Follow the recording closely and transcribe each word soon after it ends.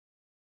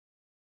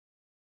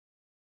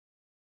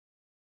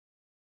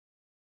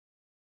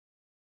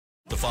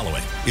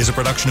following is a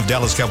production of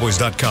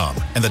DallasCowboys.com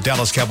and the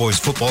Dallas Cowboys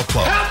Football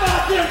Club. How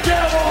about them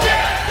Cowboys?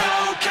 Yeah,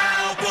 go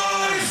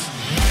Cowboys!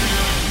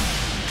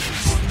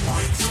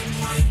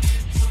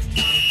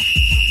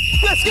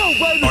 Let's go,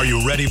 baby! Are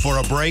you ready for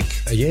a break?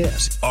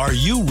 Yes. Are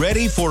you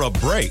ready for a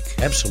break?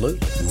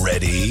 Absolutely.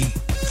 Ready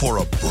for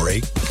a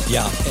break?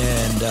 Yeah,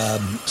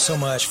 and so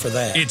much for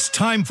that. It's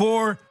time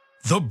for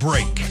The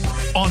Break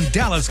on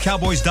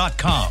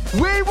DallasCowboys.com.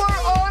 We were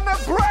on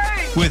the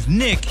break! With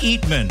Nick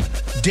Eatman,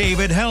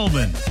 David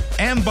Hellman,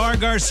 Ambar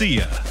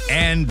Garcia,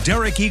 and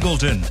Derek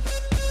Eagleton.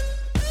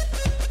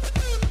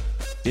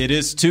 It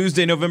is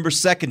Tuesday, November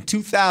 2nd,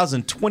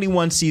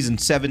 2021, season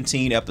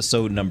 17,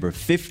 episode number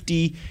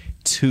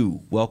 52.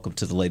 Welcome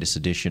to the latest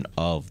edition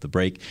of The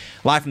Break.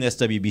 Live from the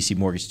SWBC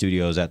Mortgage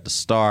Studios at the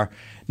Star.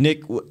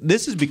 Nick,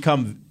 this has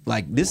become,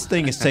 this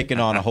thing has taken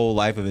on a whole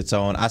life of its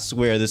own. I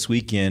swear this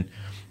weekend,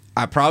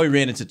 I probably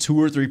ran into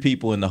 2 or 3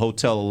 people in the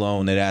hotel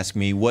alone that asked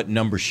me, what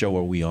number show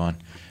are we on?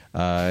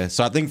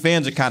 So I think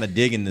fans are kind of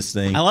digging this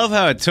thing. I love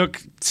how it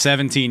took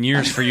 17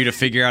 years for you to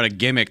figure out a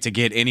gimmick to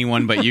get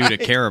anyone but you to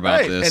care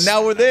about this. And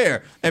now we're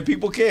there, and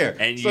people care.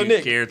 And so you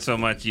Nick, cared so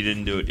much you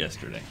didn't do it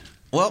yesterday.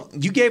 Well,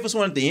 you gave us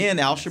one at the end,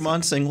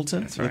 Alshimon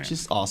Singleton, That's right. which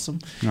is awesome.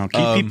 No,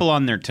 keep people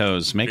on their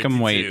toes. Make them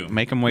 52. wait.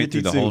 Make them wait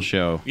through the 52. whole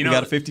show. You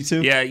got a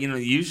 52? Yeah,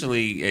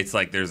 usually it's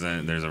like there's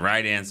a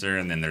right answer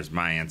and then there's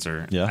my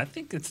answer. Yeah. I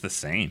think it's the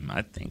same.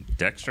 I think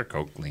Dexter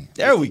Coakley.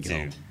 There we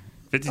 52. go.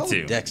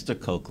 52. Oh, Dexter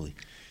Coakley.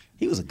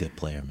 He was a good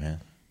player, man.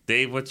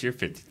 Dave, what's your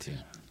 52?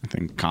 I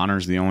think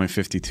Connor's the only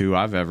 52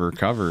 I've ever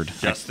covered. I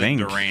Justin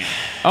think. Durant.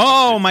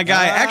 Oh, my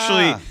guy. Ah.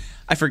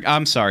 Actually,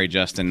 I'm sorry,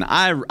 Justin.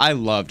 I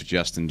loved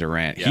Justin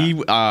Durant.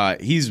 Yeah.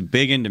 He's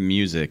big into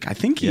music. I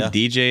think he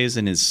DJs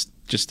in his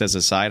just as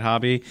a side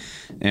hobby.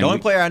 And The only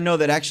player I know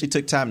that actually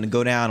took time to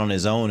go down on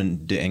his own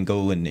and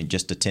go and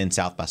just attend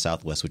South by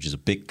Southwest, which is a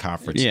big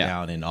conference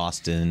down in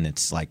Austin.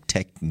 It's like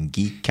tech and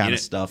geek kind of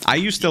stuff. I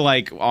used to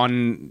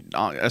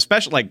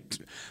especially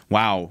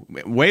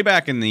way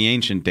back in the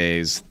ancient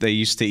days, they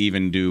used to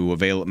even do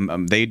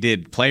they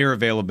did player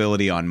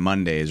availability on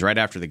Mondays right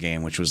after the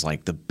game, which was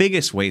like the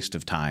biggest waste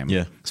of time.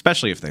 Yeah.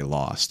 Especially if they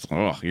lost.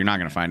 Oh, you're not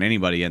going to find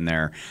anybody in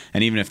there,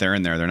 and even if they're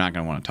in there, they're not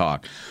going to want to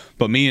talk.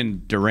 But me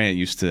and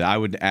Durant I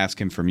would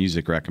ask him for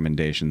music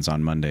recommendations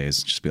on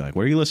Mondays. Just be like,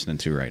 what are you listening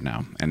to right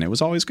now? And it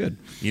was always good.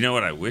 You know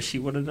what I wish he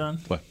would have done?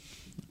 What?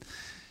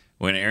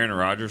 When Aaron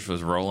Rodgers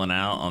was rolling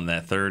out on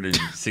that 3rd and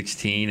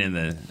 16 in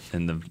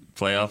the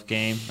playoff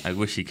game, I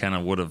wish he kind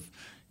of would have,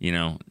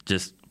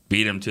 just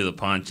beat him to the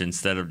punch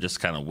instead of just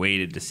kind of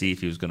waited to see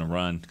if he was going to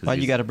run. Why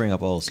you got to bring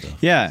up old stuff?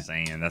 Yeah.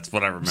 Saying that's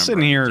what I remember.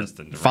 Sitting here,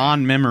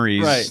 fond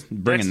memories,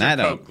 bringing Dexter that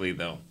up. Coakley,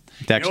 though.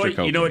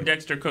 Dexter You know what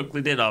Dexter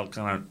Coakley did? I'll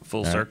kind of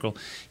full circle.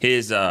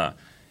 His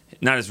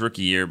not his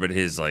rookie year, but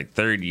his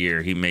 3rd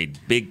year, he made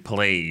big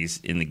plays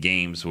in the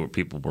games where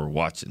people were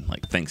watching,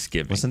 like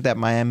Thanksgiving. Wasn't that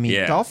Miami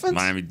Dolphins?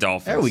 Miami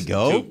Dolphins. There we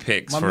go. 2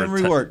 picks. My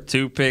memory worked.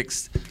 2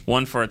 picks,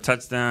 1 for a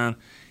touchdown.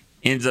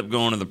 Ends up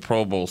going to the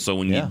Pro Bowl. So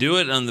when you do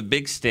it on the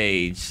big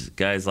stage,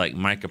 guys like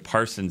Micah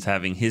Parsons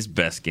having his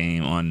best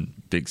game on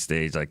big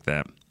stage like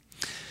that,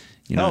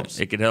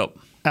 it could help.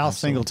 Al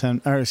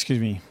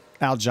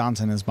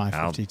Johnson is my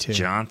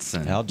 52.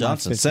 Al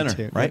Johnson,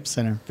 center, right? Yep,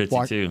 center.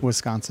 52.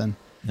 Wisconsin.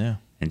 Yeah.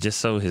 And just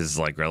so his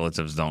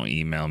relatives don't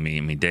email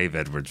me, Dave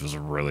Edwards was a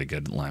really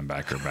good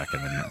linebacker back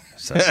in the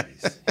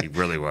 70s. He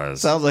really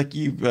was. Sounds like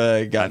you've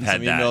gotten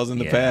some emails in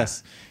the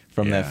past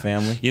from that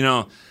family.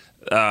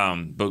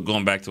 But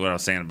going back to what I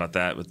was saying about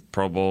that with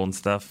Pro Bowl and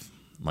stuff,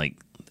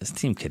 this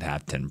team could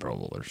have 10 Pro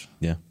Bowlers.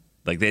 Yeah.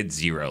 They had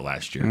 0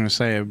 last year. I'm going to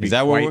say it would be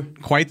that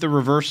quite the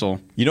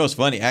reversal. You know what's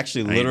funny?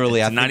 Actually,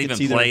 literally, I think not it's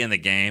even either play in the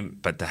game,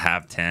 but to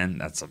have 10,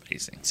 that's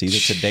amazing. It's either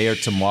today or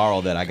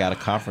tomorrow that I got a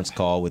conference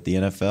call with the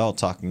NFL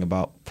talking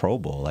about Pro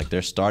Bowl.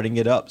 They're starting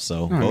it up,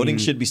 so voting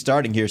should be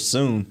starting here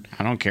soon.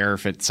 I don't care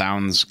if it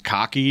sounds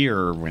cocky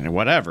or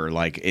whatever.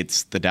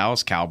 It's the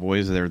Dallas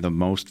Cowboys. They're the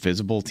most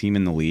visible team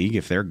in the league.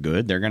 If they're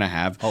good, they're going to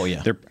have. Oh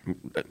yeah. They're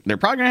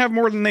probably going to have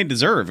more than they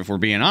deserve. If we're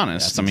being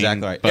honest. That's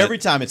exactly right. Every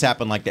time it's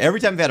happened like that. Every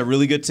time they've had a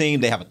really good team,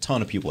 they have a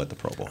ton of people at the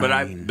Pro Bowl. But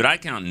I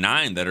count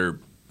 9 that are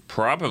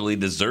probably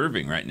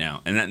deserving right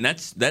now, and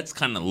that's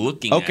kind of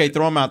looking. Okay, at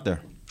throw them out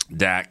there.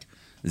 Dak,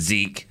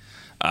 Zeke,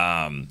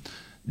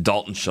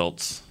 Dalton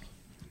Schultz.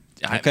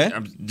 Okay.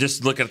 I'm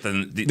just looking at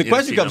the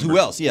question comes, who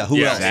else? Yeah,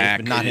 who else? Zach,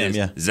 but not him.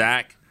 Yeah,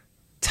 Zach,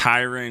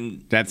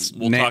 Tyron.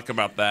 We'll talk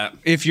about that.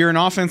 If you're an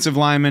offensive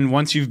lineman,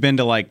 once you've been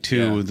to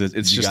 2,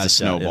 it's just a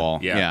snowball.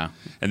 Yeah.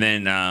 And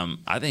then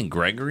I think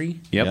Gregory.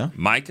 Yep. Yeah.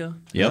 Micah.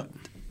 Yep.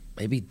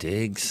 Maybe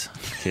Diggs.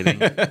 Kidding.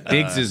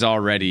 Diggs is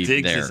already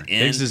Diggs there. is in.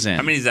 Diggs is in.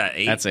 How many is that?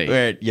 8? That's 8.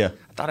 Right, yeah.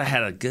 I thought I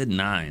had a good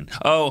 9.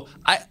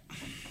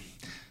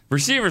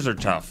 Receivers are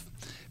tough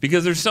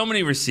because there's so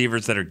many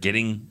receivers that are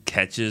getting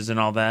catches and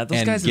all that. Those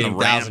And guys in getting the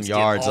Rams 1,000 get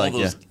yards, all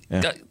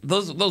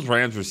those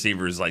Rams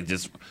receivers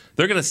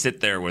they're going to sit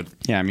there with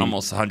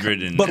almost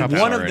 100 and. But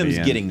one of already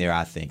them's getting there.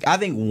 I think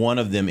one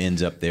of them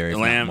ends up there. If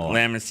Lamb not more.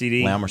 and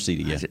CD. Lamb or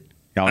CD. Yeah.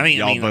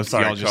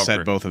 Y'all just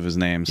said both of his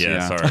names.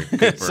 Yeah, sorry.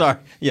 Cooper. Sorry.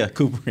 Yeah,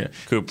 Cooper. Yeah.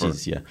 Cooper.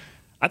 Jeez, yeah.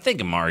 I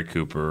think Amari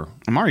Cooper.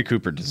 Amari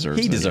Cooper deserves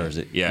it. He deserves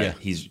it. Yeah,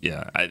 he's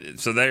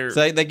so there.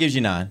 So that gives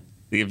you 9.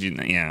 It gives you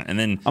and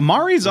then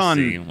Amari's we'll on.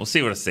 See. We'll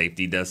see what a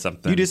safety does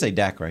something. You did say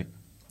Dak, right?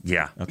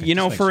 Yeah. Okay, You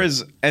know, just for make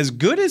sure. as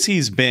good as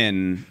he's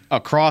been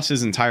across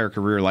his entire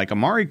career, like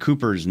Amari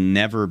Cooper's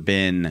never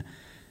been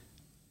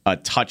a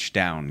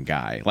touchdown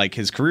guy. Like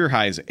his career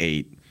high is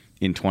 8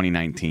 in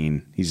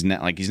 2019. He's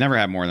never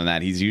had more than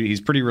that.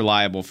 He's pretty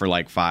reliable for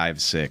like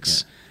 5,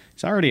 6. Yeah.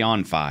 He's already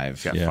on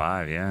 5. Got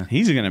 5. Yeah.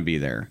 He's going to be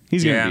there.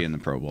 He's going to be in the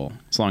Pro Bowl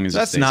as long as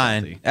that's he stays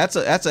 9. healthy.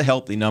 That's a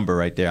healthy number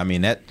right there. I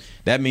mean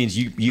that means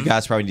you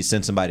guys probably need to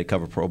send somebody to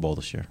cover Pro Bowl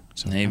this year.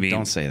 So. Maybe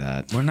Don't say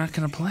that. we're not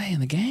going to play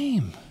in the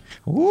game.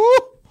 Woo!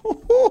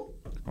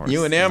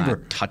 You and I'm Amber.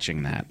 not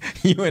touching that.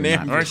 You and I'm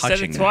Amber. not Or said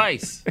touching it that.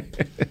 twice.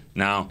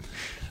 No.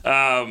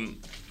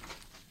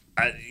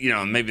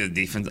 Maybe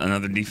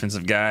another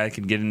defensive guy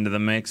could get into the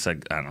mix. I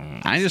don't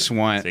know. I just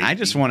want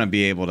to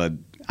be able to.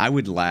 I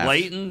would laugh.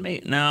 Leighton?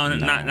 No,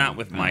 not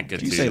with Micah.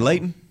 Did you too. say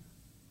Leighton?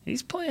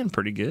 He's playing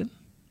pretty good.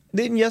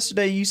 Didn't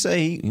yesterday you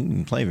say he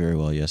didn't play very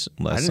well last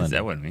Sunday?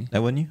 That wasn't me.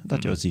 That wasn't you? I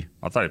thought it was you.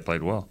 I thought he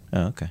played well.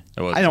 Oh, okay.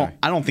 I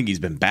don't think he's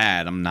been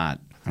bad.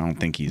 I don't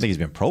think he's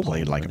been Pro Bowler,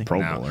 played like a hasn't he?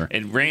 Pro No. Bowler.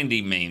 And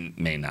Randy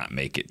may not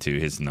make it too.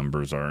 His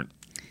numbers aren't.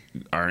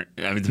 I mean,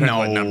 depending on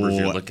what numbers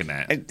you're looking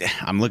at.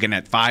 I'm looking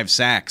at 5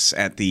 sacks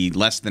at the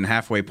less than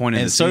halfway point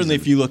in And the certainly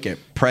season. if you look at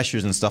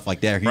pressures and stuff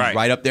like that, he's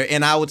right up there.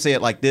 And I would say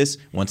it like this.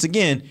 Once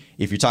again,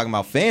 if you're talking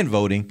about fan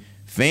voting,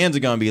 fans are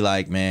going to be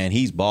like, man,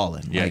 he's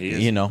balling. Yeah, like, he is.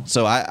 you know.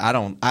 So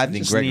I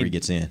think Gregory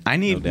gets in.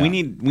 We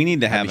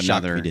need to have I'd be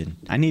shocked if another. he didn't.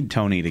 I need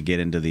Tony to get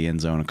into the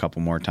end zone a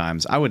couple more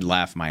times. I would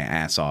laugh my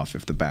ass off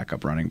if the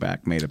backup running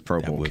back made a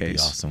Pro That Bowl would case. be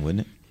awesome,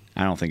 wouldn't it?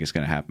 I don't think it's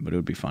going to happen, but it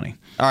would be funny.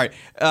 All right.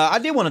 I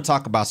did want to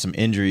talk about some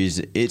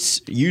injuries. It's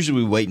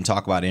usually we wait and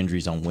talk about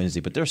injuries on Wednesday,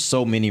 but there's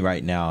so many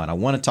right now, and I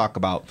want to talk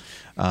about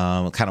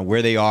kind of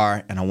where they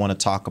are, and I want to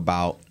talk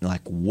about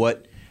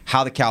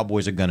how the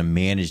Cowboys are going to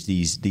manage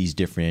these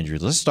different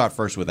injuries. Let's start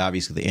first with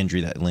obviously the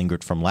injury that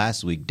lingered from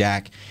last week,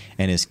 Dak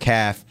and his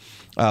calf.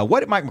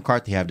 What did Mike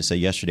McCarthy have to say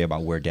yesterday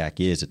about where Dak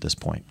is at this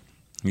point?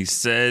 He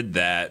said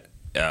that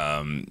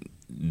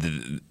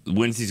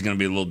Wednesday's going to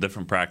be a little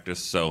different practice,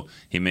 so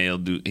he may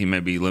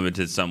be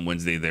limited some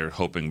Wednesday. They're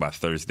hoping by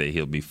Thursday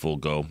he'll be full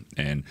go.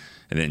 And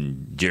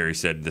then Jerry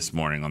said this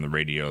morning on the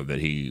radio that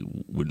he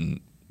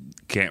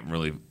can't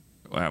really.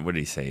 What did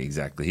he say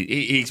exactly?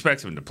 He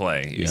expects him to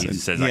play. He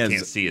says, I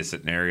can't see a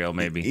scenario,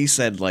 maybe. He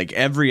said, like,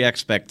 every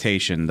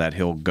expectation that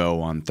he'll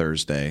go on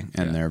Thursday,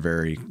 and they're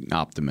very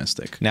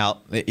optimistic.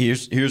 Now,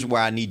 here's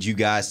where I need you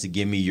guys to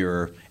give me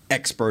your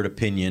expert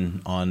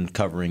opinion on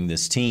covering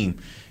this team.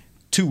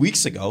 2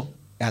 weeks ago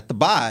at the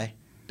bye,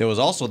 there was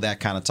also that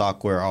kind of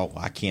talk where,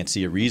 I can't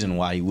see a reason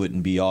why he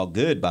wouldn't be all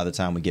good by the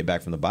time we get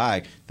back from the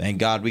bye. Thank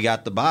God we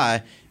got the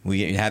bye.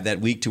 We have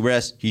that week to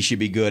rest. He should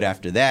be good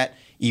after that.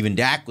 Even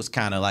Dak was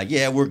kind of like,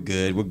 yeah, we're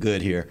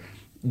good here.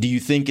 Do you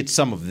think it's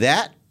some of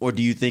that, or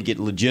do you think it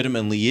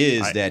legitimately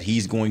is that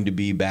he's going to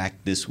be back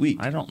this week?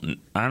 I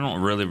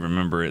don't really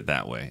remember it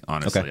that way,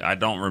 honestly. Okay. I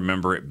don't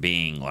remember it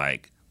being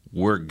like,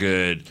 we're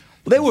good.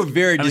 They were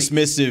very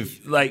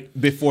dismissive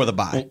before the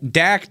bye.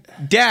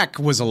 Dak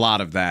was a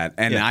lot of that,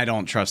 and Yeah. I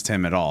don't trust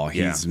him at all.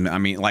 I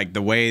mean, like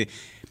the way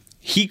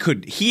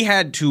he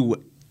had to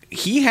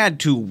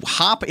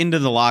hop into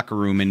the locker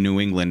room in New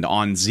England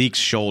on Zeke's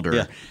shoulder.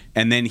 Yeah.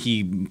 And then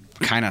he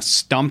kind of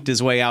stumped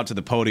his way out to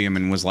the podium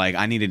and was like,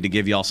 I needed to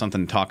give y'all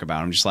something to talk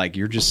about. I'm just like,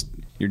 you're just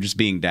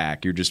being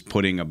Dak. You're just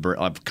putting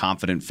a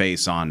confident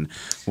face on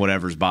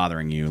whatever's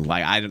bothering you.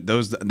 Like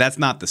that's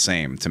not the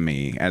same to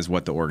me as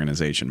what the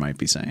organization might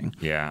be saying.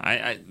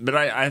 Yeah, but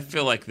I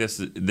feel like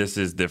this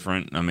is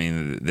different. I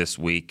mean, this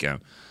week,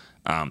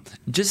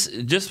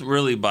 just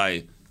really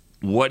by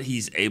what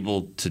he's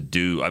able to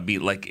do.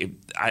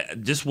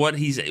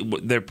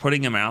 They're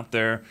putting him out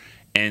there.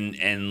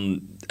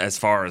 And as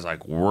far as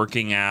like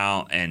working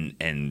out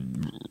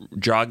and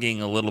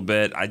jogging a little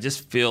bit, I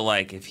just feel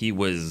like if he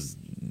was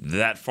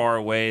that far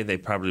away, they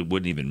probably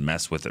wouldn't even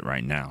mess with it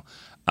right now.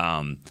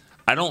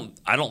 I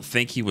don't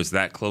think he was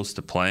that close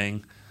to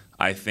playing.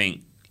 I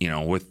think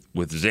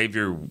with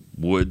Xavier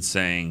Woods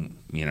saying,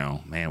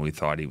 man, we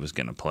thought he was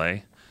going to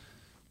play.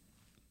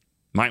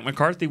 Mike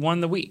McCarthy won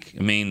the week.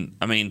 I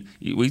mean,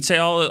 we'd say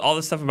all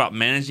this stuff about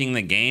managing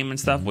the game and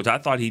stuff, which I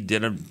thought he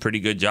did a pretty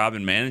good job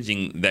in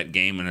managing that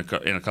game in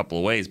a couple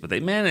of ways. But they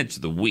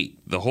managed the week.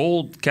 The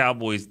whole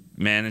Cowboys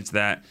managed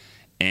that,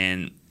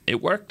 and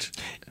it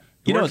worked.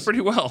 It worked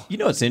pretty well. You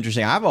know, it's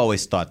interesting. I've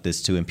always thought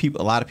this too, and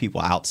a lot of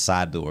people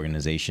outside the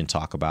organization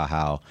talk about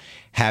how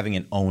having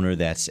an owner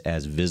that's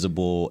as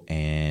visible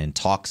and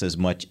talks as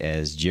much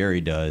as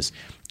Jerry does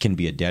can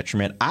be a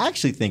detriment. I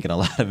actually think in a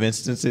lot of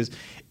instances,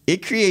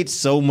 it creates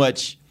so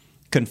much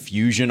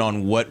confusion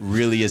on what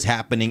really is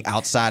happening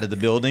outside of the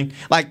building.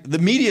 Like the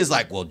media is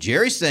like, well,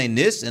 Jerry's saying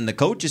this and the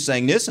coach is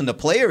saying this and the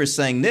player is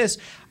saying this.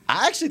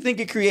 I actually think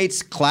it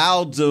creates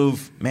clouds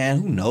of,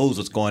 man, who knows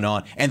what's going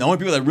on. And the only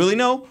people that really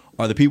know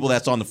are the people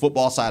that's on the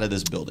football side of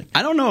this building.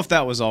 I don't know if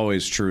that was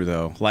always true,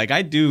 though. Like,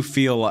 I do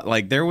feel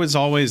like there was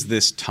always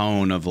this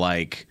tone of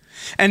like,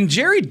 And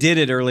Jerry did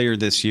it earlier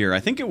this year. I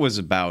think it was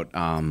about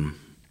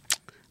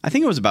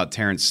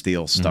Terrence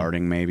Steele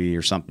starting maybe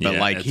or something. Yeah, but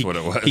like that's what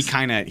it was.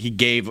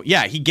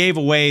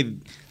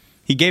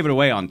 He gave it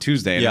away on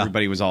Tuesday, and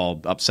everybody was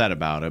all upset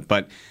about it.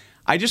 But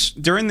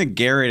during the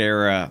Garrett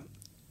era,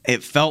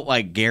 it felt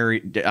like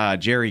Jerry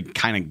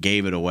kind of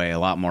gave it away a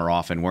lot more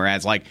often.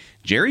 Whereas like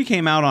Jerry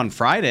came out on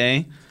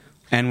Friday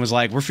and was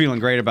like, "We're feeling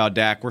great about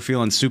Dak. We're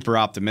feeling super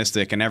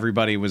optimistic," and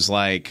everybody was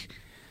like,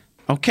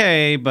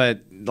 "Okay,"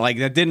 but like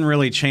that didn't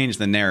really change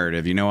the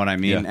narrative. You know what I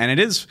mean? Yeah.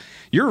 And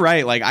you're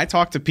right. Like I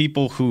talk to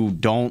people who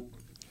don't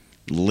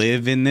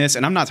live in this,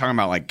 and I'm not talking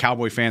about like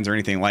Cowboy fans or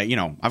anything. Like,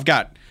 I've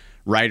got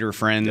writer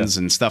friends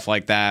and stuff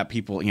like that.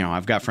 People,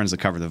 I've got friends that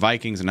cover the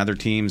Vikings and other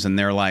teams, and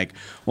they're like,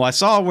 "Well, I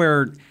saw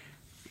where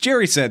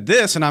Jerry said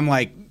this," and I'm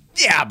like,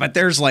 "Yeah, but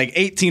there's like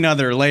 18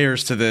 other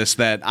layers to this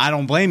that I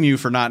don't blame you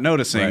for not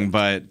noticing."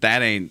 Right.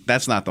 But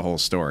that's not the whole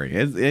story.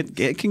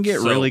 It can get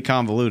really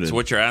convoluted. So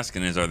what you're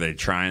asking is, are they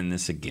trying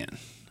this again?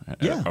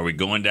 Yeah. Are we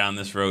going down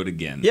this road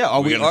again? Yeah,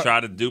 Are we going to try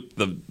to dupe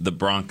the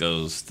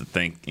Broncos to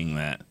thinking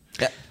that?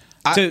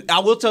 I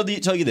will tell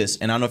you this,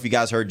 and I don't know if you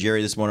guys heard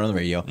Jerry this morning on the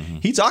radio. Mm-hmm.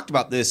 He talked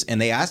about this, and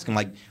they asked him,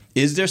 like,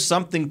 is there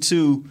something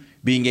to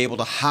being able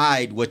to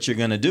hide what you're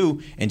going to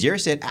do? And Jerry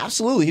said,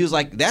 absolutely. He was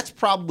like, it's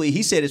probably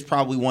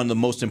one of the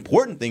most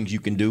important things you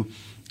can do,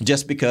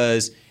 just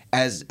because,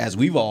 as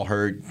we've all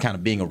heard, kind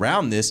of being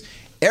around this,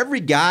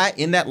 every guy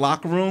in that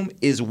locker room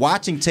is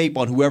watching tape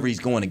on whoever he's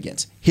going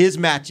against, his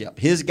matchup,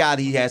 his guy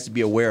that he has to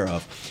be aware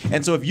of.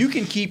 And so if you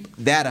can keep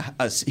that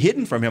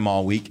hidden from him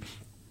all week,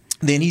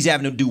 then he's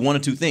having to do one or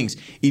two things.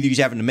 Either he's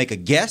having to make a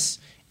guess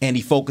and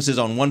he focuses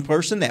on one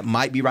person that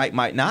might be right,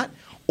 might not,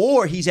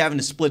 or he's having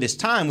to split his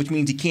time, which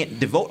means he can't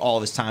devote all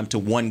of his time to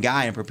one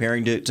guy and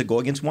preparing to go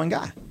against one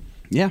guy.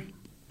 Yeah.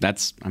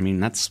 That's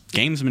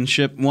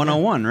gamesmanship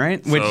 101,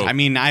 right? Which,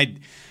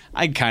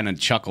 I'd kind of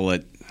chuckle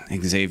at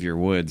Xavier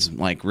Woods.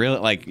 Like, really?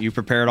 Like, you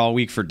prepared all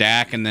week for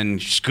Dak, and then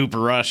Cooper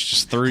Rush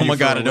just threw you Oh, my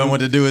God, I don't know what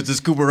to do. It's this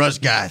Cooper Rush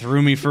guy.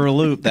 Threw me for a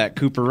loop, that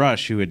Cooper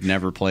Rush, who had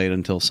never played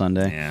until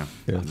Sunday. Yeah.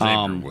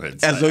 Xavier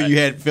Woods. As though you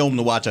had film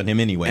to watch on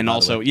him anyway. And by the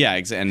also, way.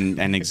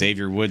 and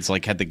Xavier Woods,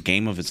 like, had the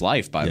game of his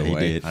life, by the he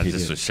way. did. I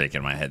just was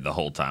shaking my head the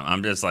whole time.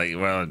 I'm just like,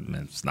 well,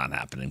 it's not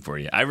happening for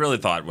you. I really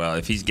thought, well,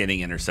 if he's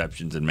getting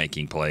interceptions and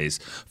making plays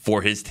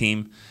for his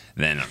team,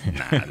 then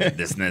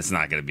this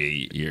not going to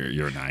be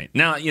your night.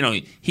 Now,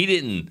 he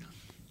didn't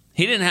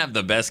have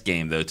the best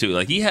game though, too.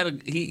 Like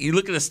you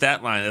look at the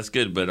stat line, that's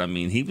good, but I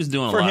mean, he was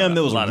doing For a lot. him, it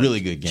was a lot a really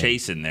of good game.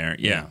 chasing there.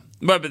 Yeah.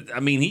 But I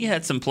mean, he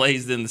had some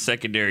plays in the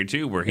secondary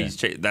too, where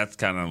that's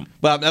kind of.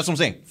 But that's what I'm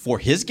saying. For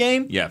his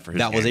game,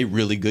 that was a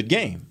really good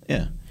game.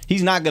 Yeah,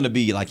 he's not going to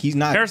be like he's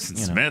not. Harrison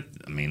Smith.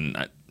 I mean,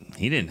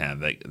 he didn't have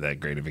that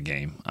great of a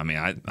game. I mean,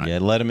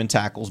 led him in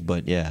tackles,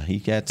 but he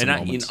had some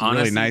moments.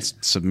 Honestly, really nice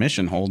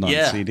submission hold on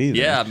CD.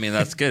 Yeah, I mean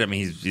that's good. I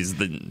mean he's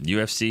the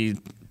UFC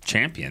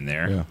champion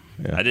there. Yeah.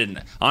 I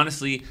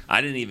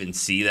didn't even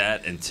see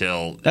that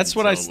until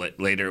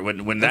later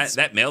when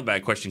that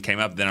mailbag question came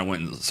up. Then I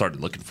went and started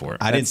looking for it.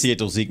 I didn't see it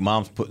till Zeke's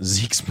mom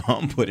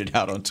put it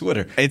out on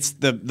Twitter. It's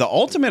the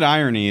ultimate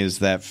irony is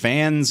that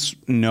fans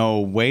know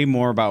way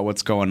more about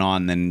what's going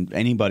on than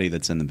anybody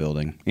that's in the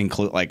building,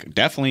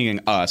 definitely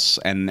us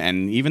and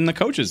even the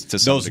coaches to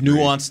some those degree.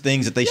 nuanced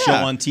things that they show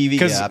on TV.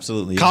 Yeah,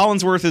 absolutely.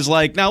 Collinsworth is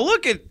like, now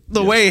look at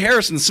the way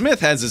Harrison Smith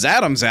has his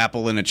Adam's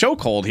apple in a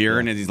chokehold here,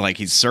 and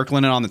he's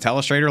circling it on the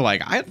telestrator.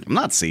 Like, I'm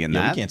not seeing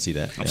that. We can't see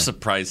that. I'm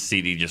surprised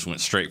CD just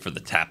went straight for the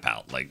tap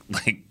out. Like,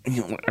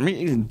 I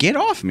mean, get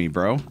off me,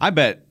 bro. I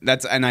bet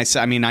that's, and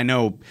I mean, I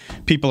know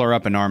people are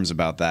up in arms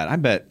about that. I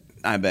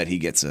bet he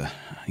gets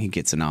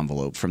an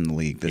envelope from the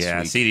league this week.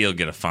 Yeah, CD will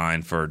get a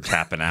fine for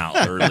tapping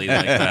out early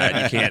like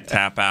that. You can't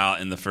tap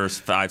out in the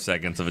first 5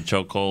 seconds of a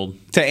chokehold.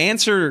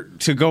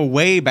 To go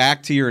way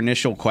back to your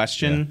initial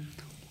question,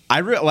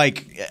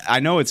 I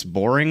know it's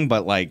boring,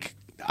 but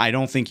I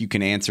don't think you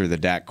can answer the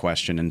Dak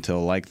question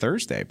until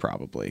Thursday,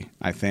 probably.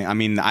 I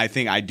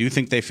do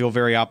think they feel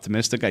very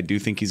optimistic. I do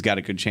think he's got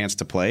a good chance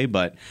to play,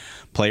 but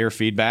player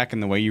feedback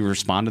and the way you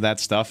respond to that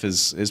stuff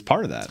is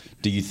part of that.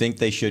 Do you think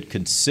they should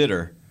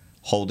consider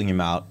holding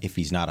him out if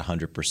he's not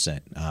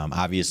 100%?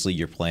 Obviously,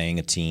 you're playing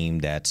a team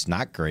that's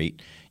not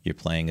great. You're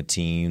playing a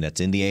team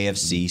that's in the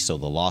AFC, so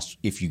the loss,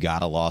 if you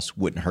got a loss,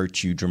 wouldn't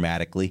hurt you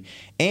dramatically.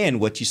 And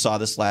what you saw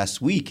this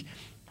last week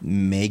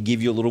may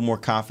give you a little more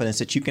confidence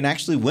that you can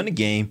actually win a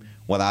game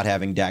without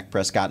having Dak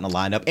Prescott in the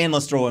lineup. And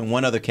let's throw in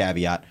one other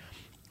caveat.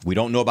 We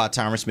don't know about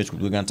Tyron Smith.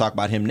 We're going to talk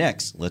about him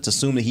next. Let's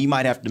assume that he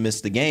might have to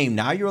miss the game.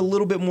 Now you're a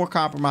little bit more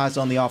compromised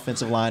on the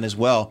offensive line as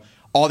well.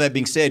 All that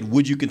being said,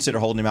 would you consider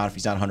holding him out if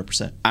he's not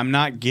 100%? I'm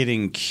not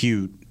getting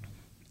cute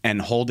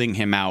and holding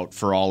him out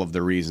for all of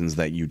the reasons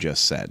that you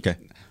just said. Okay.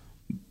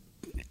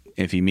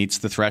 If he meets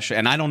the threshold,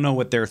 and I don't know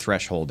what their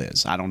threshold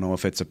is. I don't know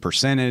if it's a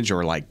percentage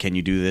or can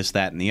you do this,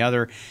 that, and the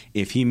other.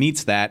 If he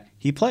meets that,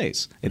 he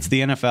plays. It's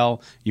the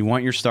NFL. You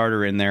want your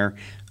starter in there.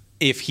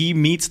 If he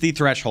meets the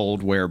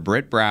threshold where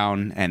Britt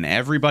Brown and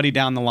everybody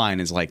down the line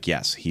is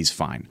yes, he's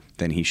fine,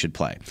 then he should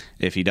play.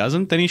 If he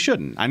doesn't, then he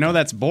shouldn't. I know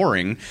that's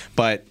boring,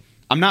 but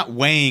I'm not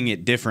weighing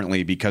it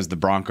differently because the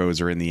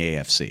Broncos are in the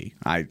AFC.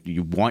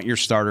 You want your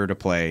starter to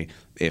play.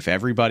 If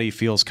everybody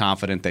feels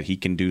confident that he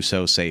can do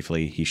so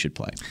safely, he should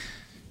play.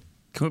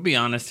 Can we be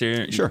honest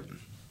here? Sure.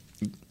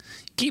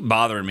 Keep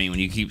bothering me when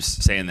you keep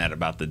saying that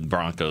about the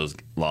Broncos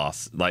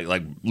loss.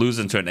 Like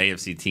losing to an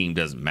AFC team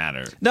doesn't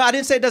matter. No, I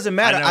didn't say it doesn't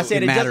matter. I know I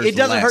said it matters it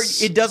doesn't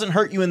less. hurt. It doesn't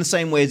hurt you in the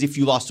same way as if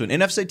you lost to an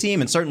NFC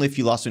team, and certainly if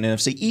you lost to an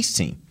NFC East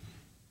team.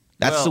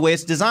 That's Well, the way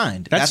it's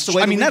designed. That's the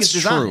way I mean, the league that's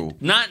is designed. true.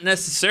 Not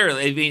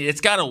necessarily. I mean,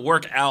 it's got to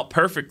work out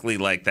perfectly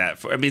like that.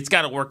 It's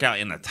got to work out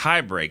in a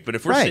tie break. But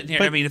if we're Right, sitting here,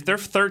 but- I mean, if they're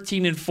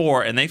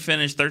 13-4 and they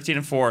finish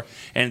 13-4,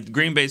 and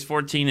Green Bay's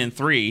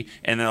 14-3,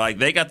 and they're like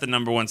they got the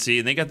number 1 seed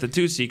and they got the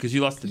 2 seed because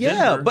you lost to Yeah,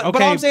 Denver. but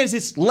Okay. all I'm saying is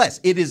it's less.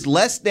 It is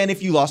less than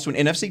if you lost to an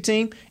NFC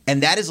team,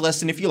 and that is less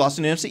than if you lost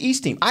to an NFC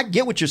East team. I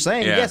get what you're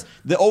saying. Yeah. Yes,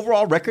 the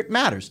overall record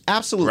matters.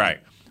 Absolutely. Right.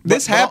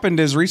 This But-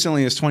 happened as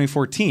recently as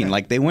 2014.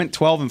 Like they went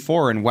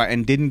 12-4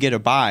 and didn't get a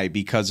bye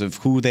because of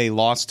who they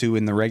lost to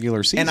in the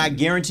regular season. And I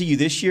guarantee you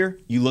this year,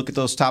 you look at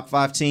those top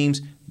 5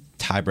 teams,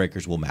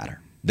 tiebreakers will matter.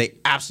 They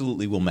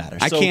absolutely will matter.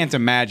 I So- can't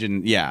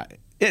imagine. Yeah,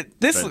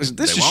 this But this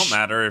they is won't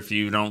matter if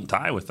you don't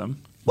tie with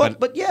them.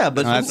 But No, I I think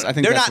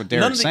they're that's not. what Derek's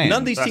none of saying.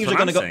 None of these That's teams what are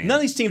going to I'm go. saying. None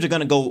of these teams are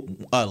going to go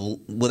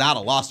without a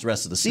loss the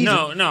rest of the season.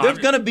 No, There's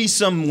I'm- going to be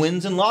some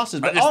wins and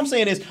losses. But just- all I'm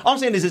saying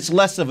is, it's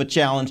less of a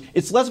challenge.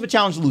 It's less of a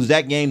challenge to lose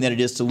that game than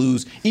it is to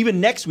lose even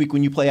next week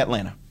when you play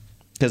Atlanta,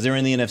 because they're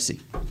in the NFC.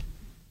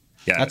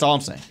 Got That's it. all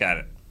I'm saying. Got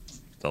it.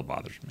 Still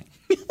bothers me.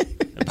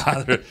 It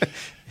bothers.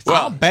 I'll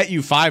Well, bet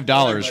you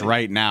 $5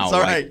 right now. It's all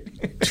like,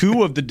 right.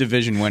 2 of the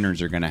division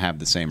winners are going to have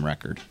the same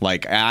record.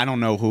 Like I don't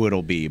know who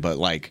it'll be, but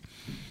like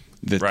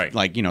the Right.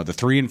 the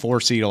 3 and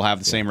 4 seed will have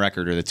the same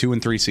record, or the 2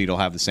 and 3 seed will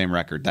have the same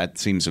record. That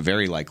seems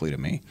very likely to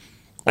me.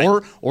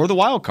 Or the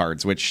wild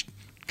cards, which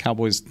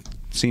Cowboys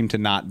seem to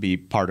not be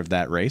part of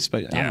that race.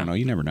 But I Yeah. don't know.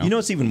 You never know. You know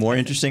what's even more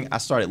interesting? I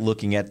started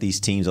looking at these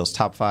teams, those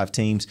top 5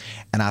 teams,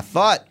 and I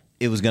thought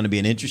it was going to be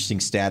an interesting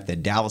stat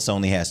that Dallas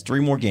only has 3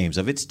 more games.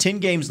 Of its 10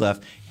 games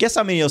left, guess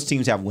how many of those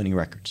teams have winning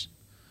records?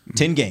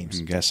 10 games.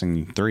 I'm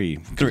guessing 3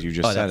 because you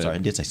just Oh, said sorry, I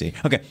it. did say 3.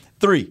 Okay,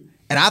 3.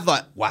 And I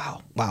thought,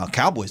 wow,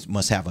 Cowboys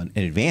must have an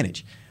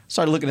advantage.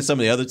 Started looking at some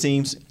of the other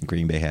teams.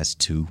 Green Bay has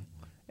 2.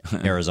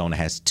 Arizona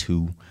has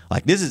 2.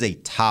 Like, this is a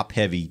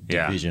top-heavy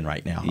Yeah. division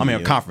right now. I mean,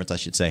 a conference, I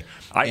should say.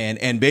 I-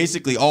 And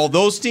basically, all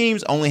those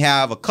teams only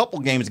have a couple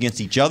games against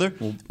each other.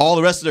 All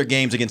the rest of their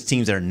games against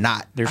teams that are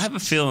not. I have a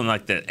feeling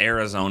like that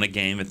Arizona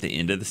game at the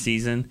end of the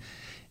season.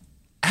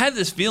 I have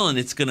this feeling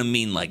it's going to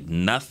mean like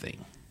nothing.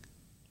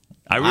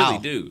 I Wow.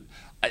 really do.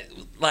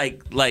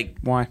 Like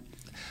Why?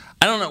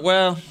 I don't know.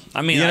 Well,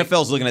 I mean, The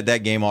NFL's looking at that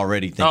game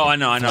already. Thinking, oh, I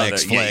know.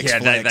 flex, that. flex, yeah,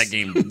 flex. that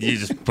game. You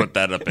just put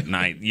that up at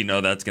night. You know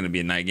that's going to be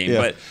a night game.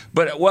 Yeah.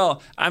 But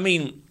well, I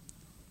mean,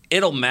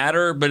 it'll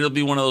matter, but it'll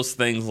be one of those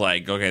things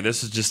like, okay,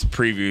 this is just a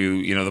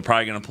preview. You know, they're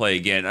probably going to play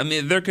again. I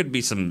mean, there could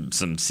be some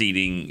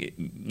seeding,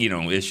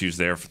 issues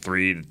there for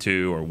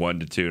 3-2 or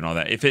 1-2 and all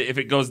that. If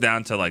it goes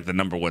down to like the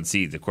number 1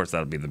 seeds, of course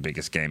that'll be the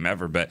biggest game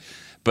ever. But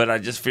I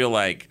just feel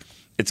like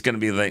it's going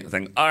to be the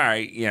thing. All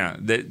right, yeah,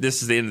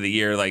 this is the end of the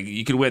year. Like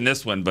you could win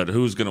this one, but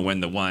who's going to win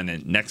the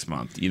one next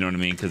month? You know what I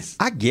mean? Because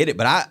I get it,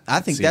 but I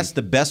think that's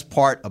the best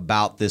part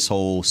about this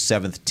whole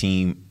 7th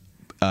team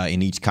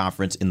in each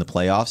conference in the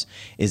playoffs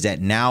is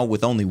that now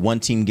with only one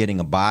team getting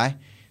a bye,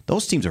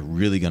 those teams are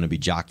really going to be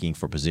jockeying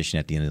for position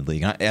at the end of the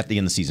league. At the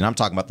end of the season, I'm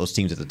talking about those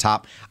teams at the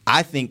top.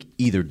 I think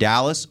either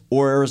Dallas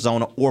or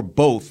Arizona or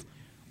both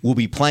will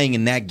be playing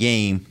in that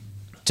game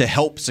to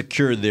help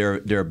secure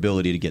their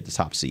ability to get the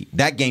top seed.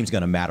 That game's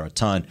going to matter a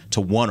ton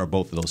to one or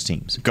both of those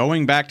teams.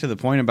 Going back to the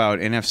point about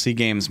NFC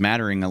games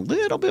mattering a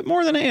little bit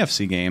more than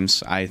AFC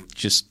games, I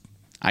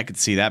could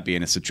see that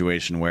being a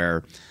situation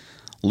where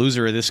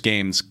loser of this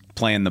game's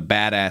playing the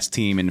badass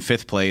team in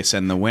 5th place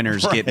and the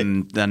winner's Right.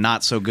 getting the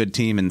not so good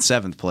team in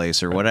 7th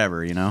place or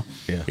whatever, yeah,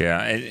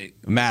 It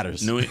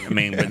matters.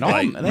 but all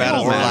like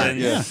matters.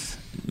 Orleans, Yeah.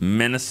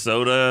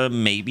 Minnesota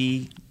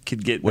maybe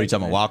could get. What are you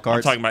talking about, wild I'm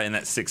cards? talking about in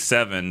that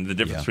 6-7, the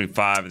difference between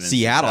 5 and then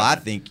Seattle, 6-7. I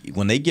think,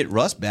 when they get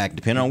Russ back,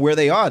 depending on where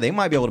they are, they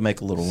might be able to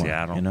make a little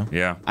Seattle, run.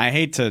 yeah. I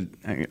hate to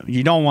 –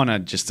 you don't want to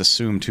just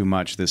assume too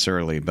much this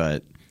early,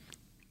 but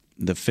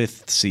the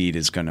 5th seed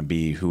is going to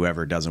be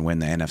whoever doesn't win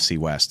the NFC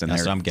West, and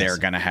That's what I'm they're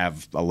guessing. going to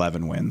have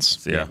 11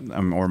 wins Yeah.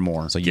 or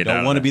more. So you Get out don't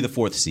of want to that. be the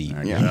 4th seed.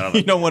 get out of You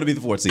it. don't want to be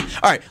the 4th seed.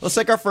 All right, let's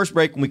take our first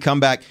break. When we come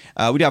back,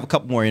 we do have a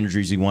couple more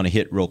injuries we want to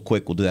hit real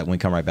quick. We'll do that when we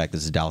come right back.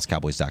 This is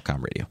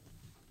DallasCowboys.com radio.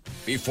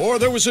 Before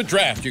there was a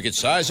draft, you could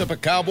size up a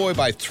cowboy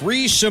by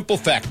 3 simple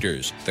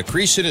factors: the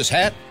crease in his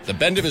hat, the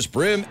bend of his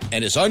brim,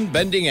 and his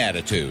unbending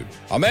attitude.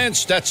 A man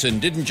Stetson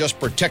didn't just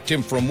protect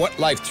him from what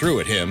life threw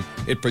at him,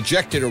 it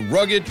projected a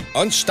rugged,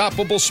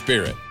 unstoppable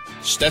spirit.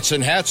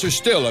 Stetson hats are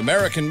still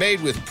American-made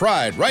with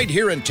pride right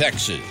here in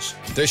Texas.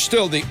 They're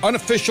still the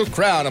unofficial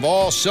crown of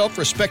all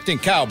self-respecting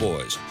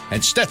cowboys,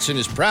 and Stetson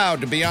is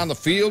proud to be on the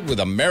field with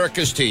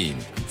America's team.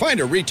 Find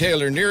a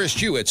retailer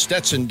nearest you at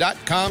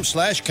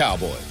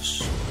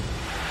Stetson.com/cowboys.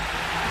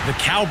 The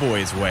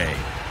Cowboys way.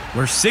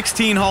 where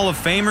 16 Hall of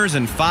Famers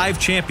and 5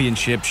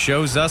 championships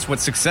shows us what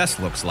success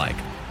looks like,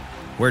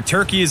 where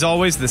turkey is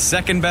always the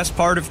second best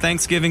part of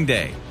Thanksgiving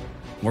Day,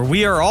 where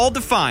we are all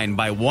defined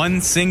by one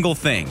single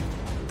thing,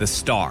 the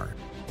star,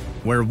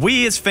 where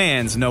we as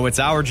fans know it's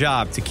our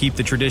job to keep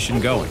the tradition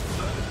going.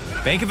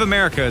 Bank of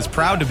America is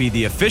proud to be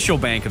the official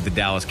bank of the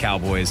Dallas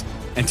Cowboys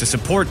and to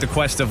support the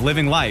quest of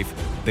living life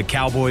the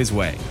Cowboys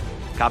way.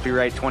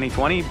 Copyright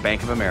 2020,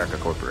 Bank of America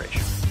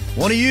Corporation.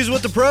 Want to use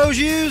what the pros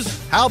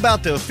use? How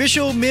about the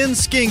official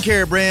men's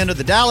skincare brand of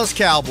the Dallas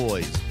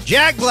Cowboys,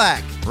 Jack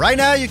Black? Right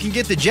now, you can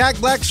get the Jack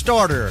Black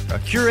Starter, a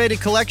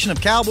curated collection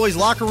of Cowboys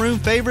locker room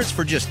favorites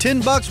for just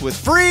 $10 with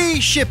free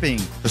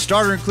shipping. The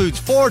starter includes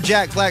 4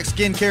 Jack Black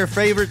skincare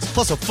favorites,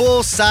 plus a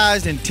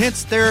full-sized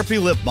intense therapy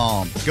lip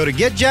balm. Go to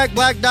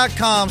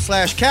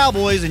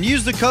getjackblack.com/Cowboys and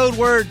use the code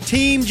word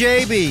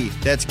TEAMJB.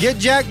 That's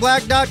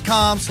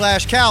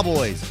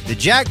getjackblack.com/Cowboys. The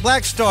Jack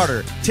Black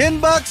Starter,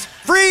 $10,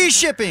 free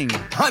shipping.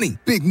 Honey,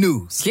 big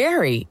news.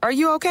 Gary, are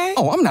you okay?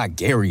 Oh, I'm not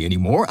Gary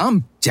anymore.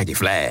 I'm Jackie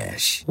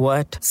Flash.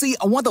 What? See,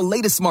 I want the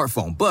latest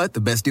smartphone, but the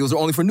best deals are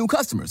only for new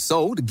customers.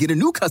 So, to get a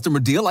new customer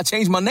deal, I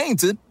changed my name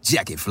to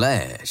Jackie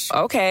Flash.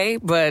 Okay,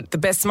 but the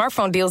best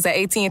smartphone deals at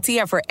AT&T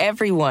are for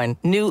everyone,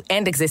 new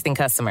and existing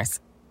customers.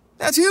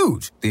 That's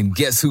huge. Then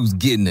guess who's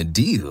getting a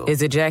deal?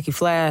 Is it Jackie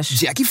Flash?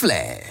 Jackie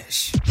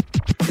Flash.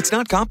 It's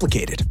not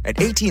complicated.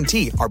 At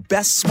AT&T, our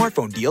best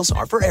smartphone deals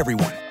are for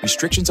everyone.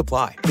 Restrictions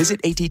apply.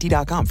 Visit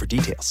att.com for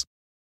details.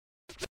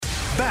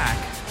 Back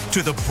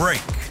to the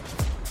break.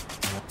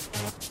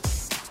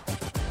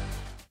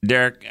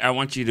 Derek, I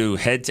want you to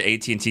head to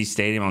AT&T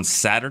Stadium on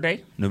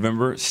Saturday,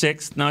 November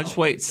 6th. No, just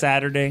wait.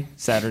 Saturday,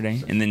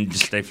 and then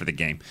just stay for the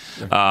game.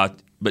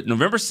 But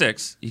November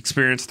 6th,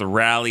 experience the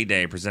Rally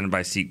Day presented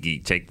by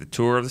SeatGeek. Take the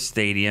tour of the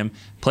stadium,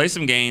 play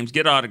some games,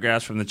 get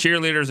autographs from the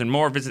cheerleaders and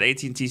more. Visit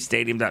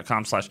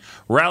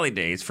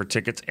AT&TStadium.com/rallydays for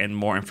tickets and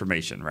more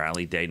information.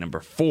 Rally Day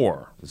number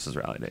 4. This is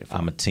Rally Day 4.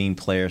 I'm a team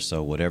player,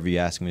 so whatever you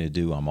ask me to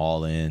do, I'm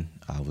all in.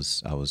 I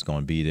was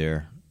going to be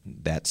there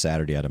that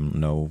Saturday. I don't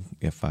know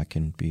if I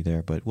can be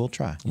there, but we'll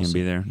try. You can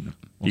be there.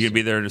 You can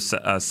be there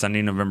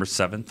Sunday, November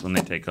 7th when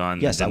they take on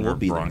the Denver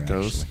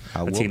Broncos,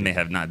 a team they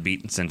have not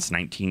beaten since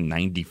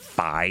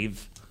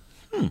 1995.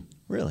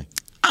 Really?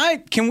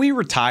 Can we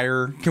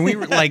retire? Can we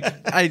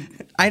I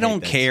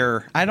don't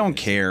care. I don't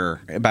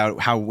care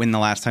about when the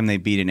last time they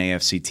beat an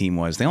AFC team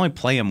was. They only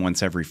play them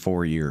once every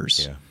 4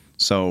 years. Yeah.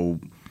 So,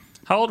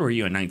 how old were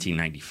you in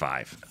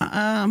 1995?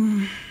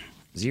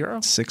 0?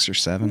 6 or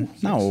 7.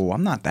 No,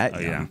 I'm not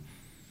that young. Yeah.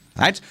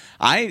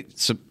 I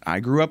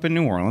grew up in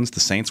New Orleans. The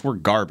Saints were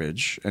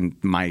garbage, and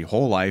my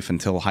whole life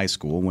until high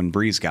school when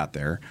Breeze got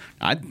there,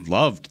 I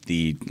loved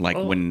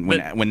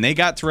when they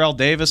got Terrell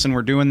Davis and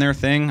were doing their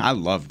thing. I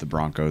loved the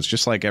Broncos,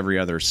 just like every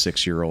other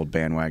 6-year-old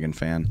bandwagon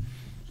fan.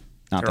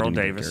 Not Terrell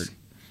Davis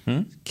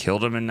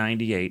killed him in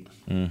 '98.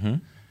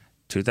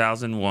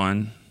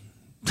 2001,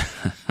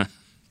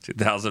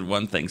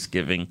 2001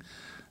 Thanksgiving.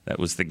 That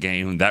was the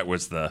game. That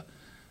was the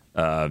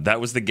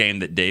game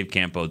that Dave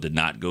Campo did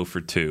not go for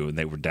 2, and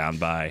they were down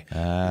by.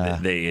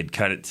 They had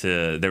cut it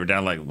to. They were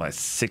down by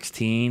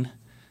 16.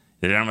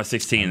 They're down by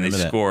 16, and they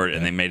scored,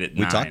 and they made it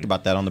 9. We talked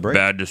about that on the break.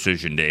 Bad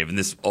decision, Dave. And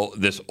this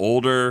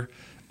older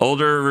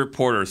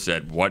reporter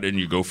said, "Why didn't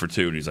you go for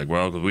 2?" And he's like,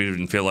 "Well, because we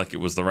didn't feel like it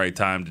was the right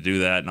time to do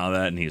that and all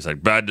that." And he's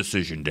like, "Bad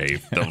decision,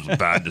 Dave. That was a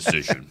bad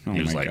decision." He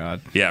was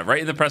God. "Yeah, right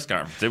in the press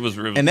conference. It was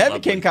and that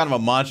became kind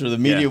of a mantra. The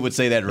media would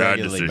say that Bad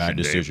regularly. decision, Bad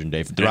decision,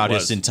 Dave. Dave. Throughout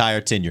his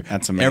entire tenure.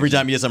 That's amazing. Every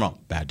time he did something wrong,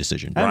 bad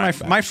decision.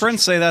 My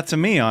friends say that to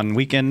me on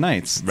weekend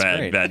nights. It's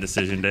great. Bad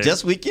decision, Dave.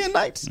 Just weekend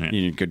nights.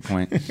 Yeah. Good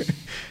point.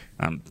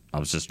 I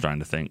was just trying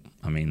to think.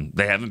 I mean,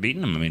 they haven't beaten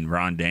them. I mean,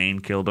 Ron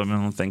Dane killed them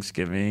on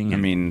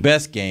Thanksgiving.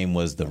 Best game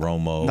was the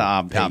Romo.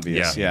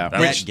 Obvious, yeah.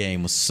 That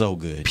game was so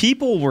good.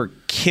 People were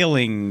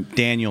killing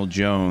Daniel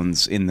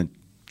Jones in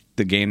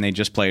the game they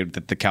just played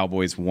that the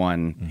Cowboys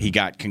won. He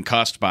got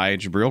concussed by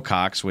Jabril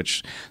Cox,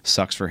 which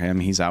sucks for him.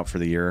 He's out for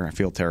the year. I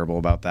feel terrible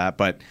about that.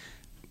 But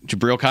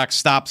Jabril Cox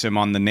stops him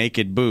on the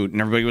naked boot, and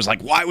everybody was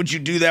like, "Why would you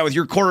do that with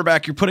your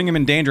quarterback? You're putting him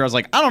in danger." I was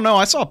like, I don't know.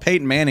 I saw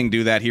Peyton Manning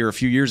do that here a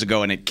few years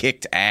ago, and it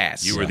kicked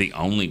ass. You were the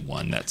only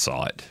one that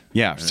saw it.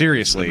 Yeah,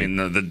 seriously. I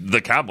mean, the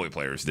Cowboy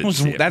players didn't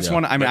see it. That's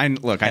one. I mean,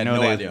 I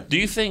know they. Do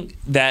you think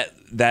that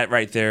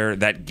right there,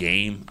 that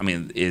game, I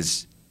mean,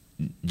 is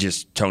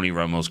just Tony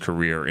Romo's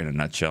career in a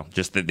nutshell?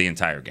 Just the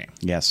entire game?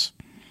 Yes.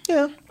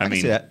 Yeah, I mean,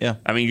 can see that. Yeah.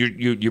 I mean,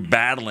 you're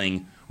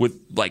battling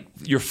with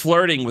you're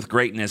flirting with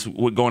greatness,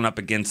 going up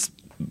against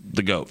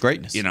the GOAT.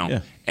 Greatness,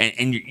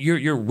 and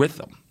you're with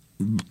them,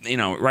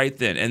 right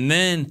then. And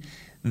then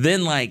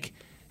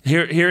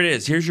here it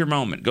is. Here's your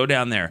moment. Go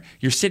down there.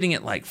 You're sitting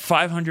at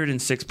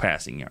 506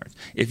 passing yards.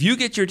 If you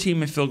get your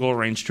team in field goal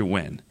range to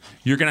win,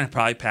 you're going to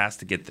probably pass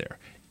to get there.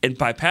 And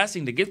by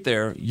passing to get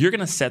there, you're going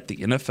to set the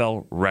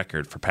NFL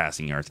record for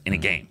passing yards in a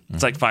game.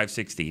 It's like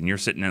 560, and you're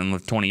sitting on the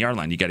 20-yard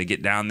line. You got to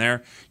get down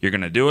there. You're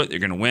going to do it.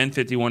 You're going to win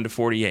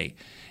 51-48.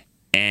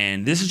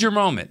 And this is your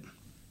moment.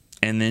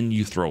 And then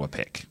you throw a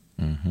pick.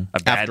 A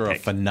bad After pick. a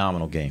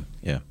phenomenal game.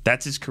 Yeah.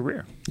 That's his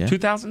career. Yeah.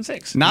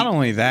 2006. Not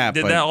only that,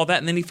 did but all that,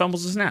 and then he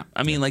fumbles the snap.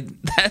 I mean, like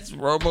that's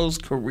Romo's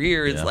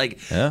career. It's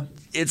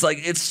it's like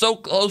it's so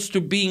close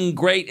to being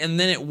great, and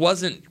then it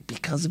wasn't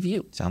because of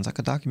you. Sounds like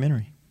a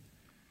documentary.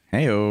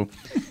 Heyo.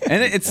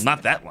 And it's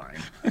not that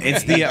line.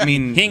 It's the. I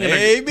mean, he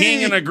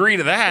ain't gonna agree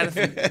to that.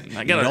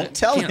 I gotta, don't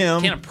tell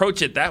him. Can't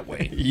approach it that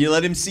way. You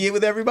let him see it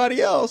with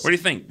everybody else. What do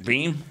you think,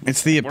 Beam?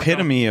 It's the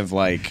epitome of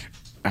like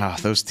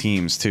those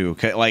teams too.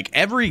 Like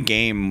every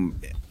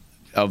game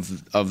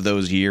of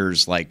those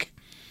years, like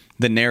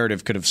the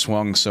narrative could have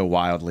swung so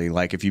wildly.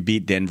 Like if you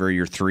beat Denver,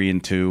 you're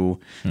 3-2.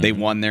 They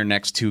won their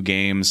next 2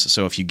 games.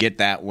 So if you get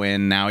that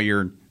win, now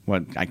you're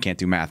I can't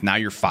do math. Now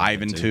you're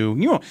 5-2. You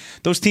know,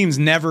 those teams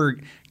never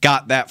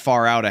got that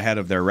far out ahead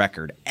of their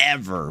record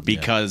ever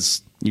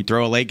because you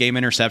throw a late game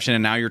interception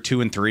and now you're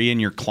 2-3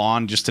 and you're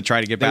clawing just to try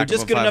to get back. They're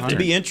just good enough to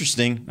be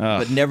interesting,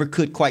 but never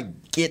could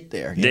quite get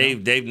there.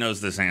 Dave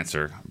knows this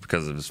answer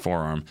because of his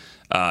forearm.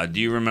 Do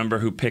you remember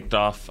who picked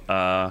off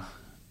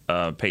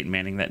Peyton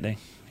Manning that day?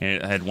 He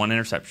had 1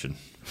 interception.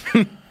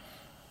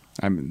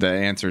 The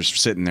answer's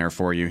sitting there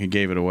for you. He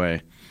gave it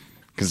away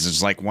because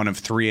it's like one of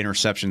 3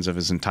 interceptions of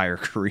his entire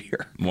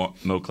career.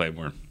 Mo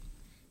Claiborne.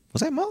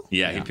 Was that Mo?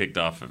 Yeah, he picked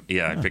off.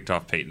 Yeah, he picked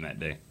off Peyton that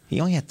day.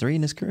 He only had 3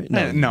 in his career.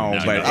 No,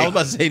 but I was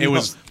about to say it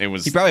was.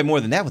 He probably had more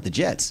than that with the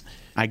Jets.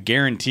 I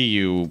guarantee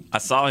you. I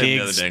saw him the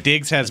other day.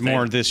 Diggs has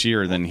more this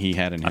year than he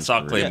had in his career.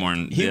 I saw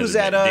Claiborne. He was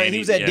at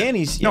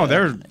Danny's. No,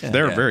 they're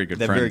very good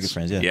They're friends. very good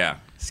friends. Yeah. Yeah,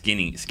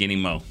 skinny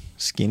Mo.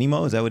 Skinny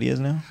Mo, is that what he is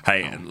now?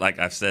 Hey, like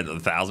I've said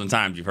 1,000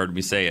 times, you've heard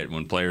me say it.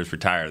 When players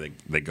retire,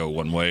 they go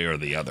one way or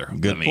the other.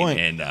 Good point.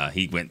 And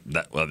he went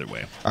that other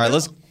way. All right,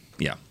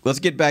 let's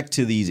get back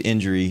to these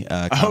injury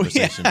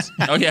conversations.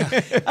 Oh yeah,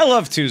 I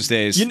love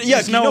Tuesdays.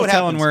 There's no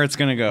telling where it's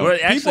going to go. Well,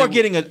 actually, people are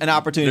getting an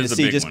opportunity to there's a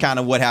see big just one. kind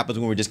of what happens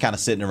when we're just kind of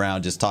sitting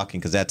around just talking,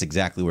 because that's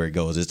exactly where it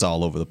goes. It's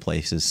all over the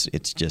place.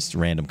 It's just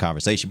random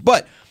conversation.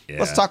 But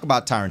let's talk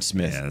about Tyron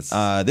Smith.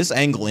 This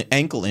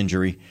ankle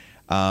injury.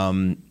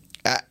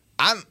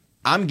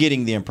 I'm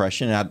getting the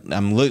impression,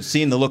 I'm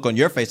seeing the look on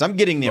your face, I'm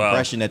getting the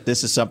impression that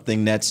this is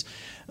something that's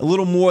a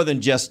little more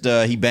than just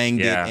he banged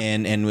it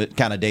and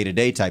kind of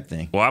day-to-day type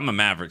thing. Well, I'm a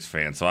Mavericks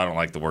fan, so I don't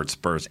like the word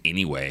Spurs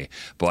anyway.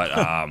 But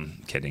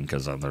kidding,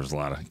 because there's a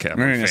lot of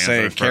fans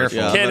say, of Spurs.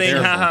 careful. Kidding,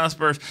 haha,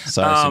 Spurs.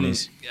 Sorry,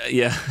 Sinise.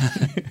 Yeah.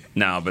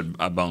 No, but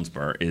a bone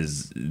spur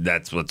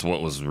that's what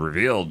was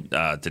revealed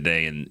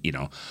today, and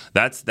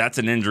that's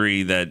an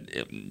injury that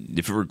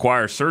if it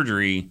requires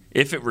surgery,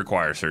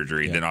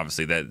 then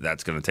obviously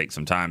that's going to take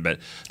some time. But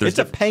it's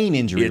a pain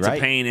injury, It's right?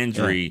 a pain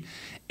injury. Yeah.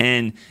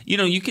 And,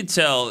 you could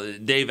tell,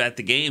 Dave, at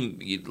the game,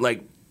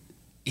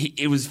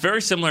 it was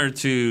very similar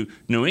to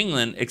New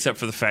England, except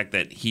for the fact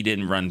that he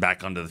didn't run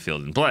back onto the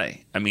field and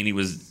play. I mean, he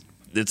was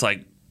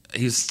kind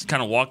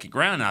of walking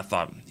around, and I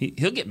thought,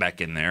 he'll get back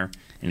in there,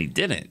 and he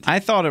didn't. I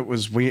thought it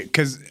was weird,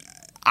 because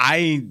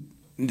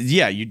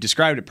you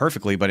described it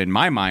perfectly, but in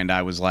my mind,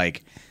 I was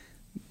like,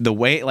 the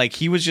way,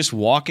 he was just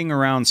walking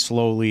around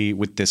slowly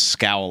with this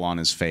scowl on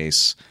his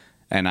face,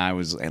 and I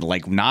was,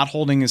 not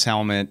holding his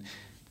helmet.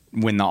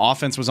 When the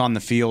offense was on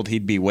the field,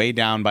 he'd be way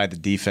down by the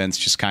defense,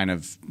 just kind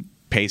of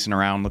pacing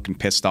around, looking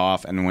pissed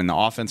off. And when the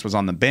offense was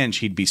on the bench,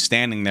 he'd be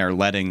standing there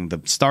letting the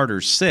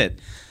starters sit.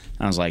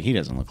 I was like, he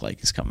doesn't look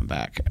like he's coming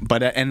back.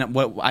 But and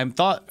what I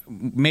thought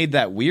made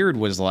that weird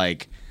was why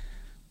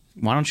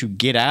don't you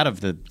get out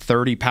of the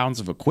 30 pounds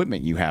of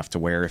equipment you have to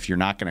wear if you're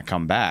not going to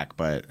come back?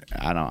 But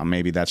I don't know.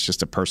 Maybe that's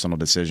just a personal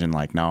decision.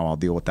 No, I'll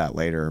deal with that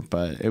later.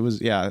 But it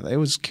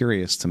was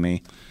curious to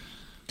me.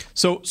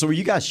 So were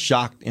you guys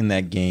shocked in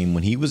that game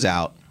when he was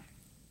out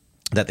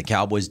that the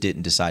Cowboys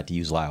didn't decide to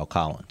use Lyle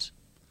Collins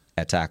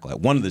at tackle, at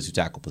one of the 2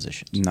 tackle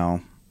positions?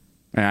 No.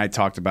 And I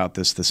talked about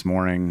this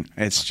morning.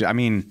 I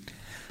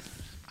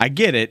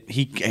get it.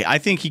 I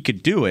think he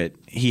could do it.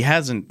 He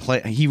hasn't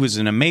played. He was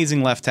an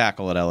amazing left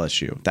tackle at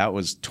LSU. That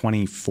was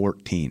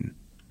 2014.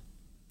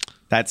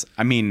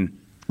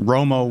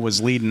 Romo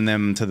was leading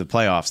them to the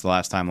playoffs the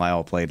last time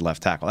Lyle played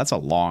left tackle. That's a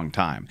long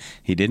time.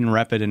 He didn't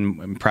rep it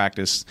in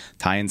practice.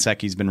 Ty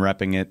Nseki's been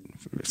repping it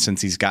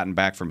since he's gotten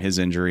back from his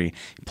injury.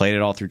 He played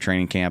it all through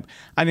training camp.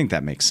 I think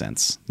that makes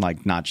sense.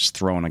 Not just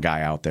throwing a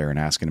guy out there and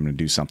asking him to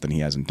do something he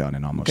hasn't done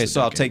in almost a decade.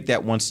 I'll take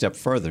that one step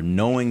further.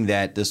 Knowing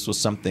that this was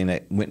something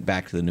that went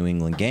back to the New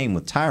England game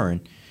with Tyron,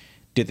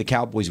 did the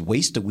Cowboys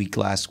waste a week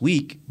last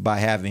week by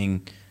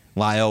having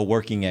Lyle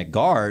working at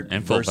guard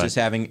and versus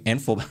having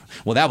full?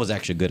 Well, that was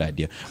actually a good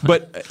idea.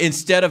 But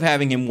instead of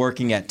having him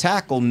working at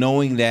tackle,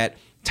 knowing that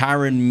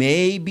Tyron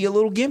may be a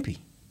little gimpy.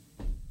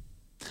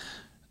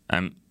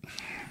 I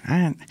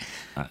don't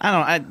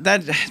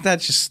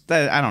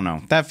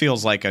know. That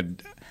feels like a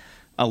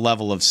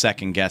level of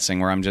second guessing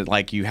where I'm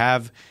just you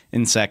have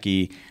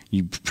Nsekhe.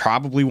 You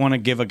probably want to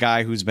give a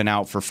guy who's been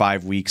out for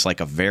 5 weeks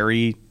a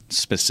very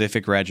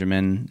specific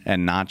regimen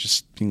and not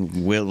just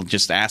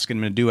asking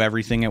him to do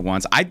everything at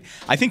once. I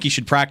think he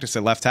should practice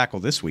at left tackle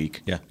this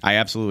week. Yeah, I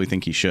absolutely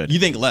think he should. You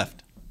think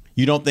left?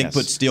 You don't think Yes.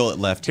 put Steele at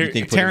left. You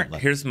think put him at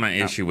left. Here's my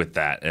issue with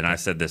that, and I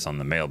said this on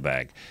the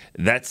mailbag.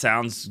 That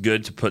sounds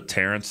good to put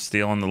Terrence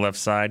Steele on the left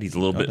side. He's a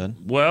little bit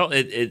well.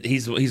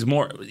 He's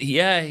more.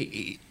 Yeah,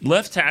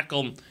 left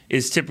tackle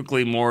is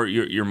typically more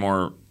your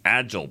more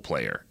agile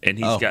player, and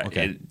he's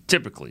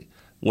typically.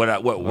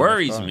 What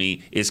worries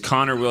me is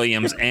Connor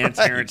Williams and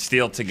Terrence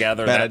Steele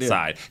together that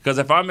side. Because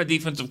if I'm a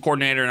defensive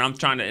coordinator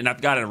and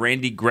I've got a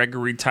Randy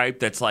Gregory type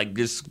that's like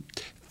just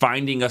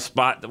finding a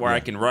spot where I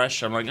can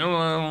rush, I'm like,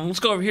 oh,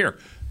 let's go over here.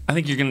 I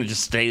think you're going to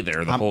just stay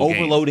there the whole game.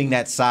 I'm overloading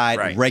that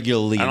side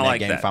regularly in that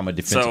game if I'm a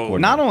defensive coordinator.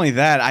 Not only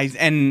that, I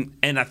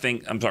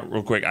think, I'm sorry,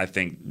 real quick, I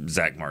think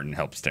Zach Martin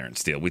helps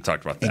Terrence Steele. We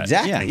talked about that.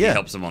 Exactly. I think he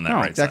helps him on that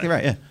right side.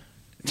 Right, yeah.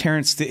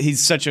 Terrence,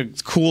 he's such a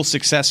cool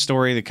success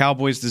story. The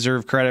Cowboys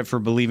deserve credit for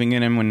believing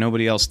in him when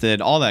nobody else did.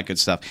 All that good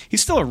stuff.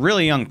 He's still a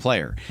really young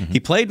player. He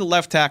played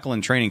left tackle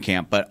in training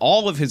camp, but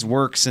all of his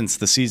work since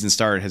the season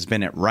started has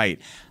been at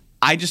right.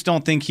 I just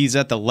don't think he's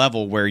at the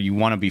level where you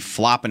want to be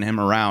flopping him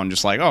around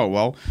just like, oh,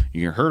 well,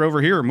 you're hurt over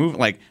here. Move.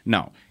 Like,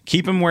 no.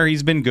 Keep him where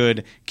he's been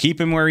good.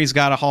 Keep him where he's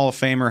got a Hall of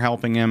Famer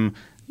helping him.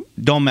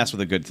 Don't mess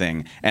with a good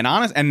thing. And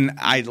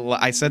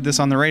I said this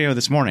on the radio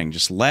this morning.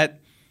 Just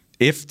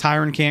if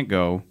Tyron can't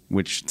go,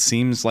 which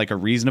seems like a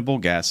reasonable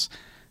guess,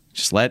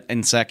 just let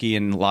Nsekhe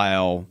and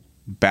Lyle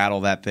battle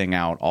that thing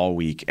out all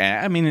week.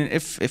 I mean,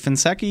 if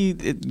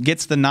Nsekhe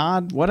gets the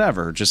nod,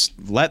 whatever. Just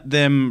let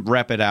them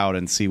rep it out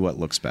and see what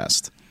looks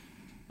best.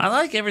 I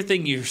like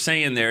everything you're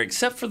saying there,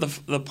 except for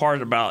the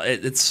part about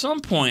at some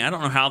point, I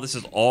don't know how this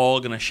is all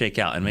going to shake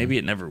out, and maybe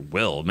it never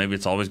will. Maybe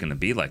it's always going to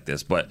be like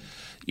this. But,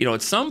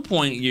 at some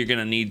point, you're going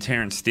to need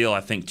Terrence Steele,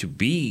 I think, to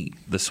be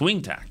the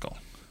swing tackle.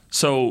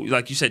 So,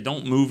 like you said,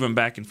 don't move him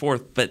back and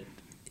forth. But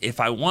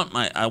if I want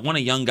a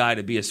young guy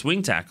to be a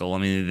swing tackle, I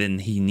mean, then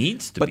he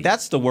needs to be. But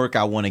that's the work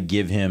I want to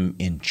give him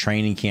in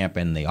training camp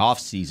and the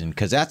offseason,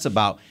 because that's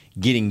about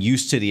getting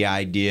used to the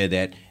idea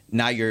that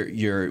now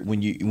your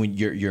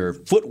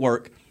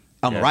footwork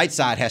on the right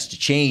side has to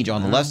change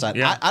on the left side.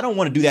 Yeah. I don't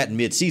want to do that in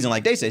midseason.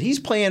 Like they said, he's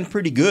playing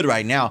pretty good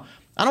right now.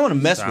 I don't want to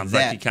mess with that. Sounds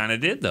like he kind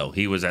of did, though.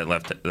 He was at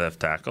left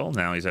tackle.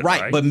 Now he's at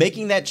right. But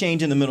making that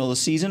change in the middle of the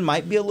season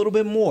might be a little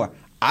bit more.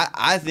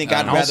 I think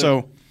I'd rather.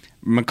 Also,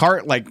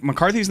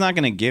 McCarthy's not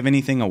going to give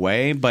anything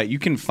away, but you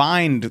can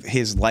find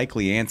his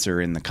likely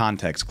answer in the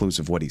context clues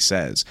of what he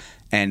says.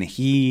 And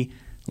he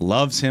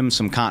loves him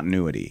some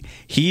continuity.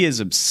 He is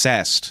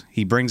obsessed.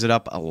 He brings it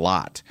up a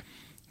lot.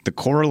 The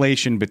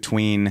correlation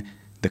between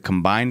the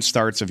combined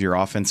starts of your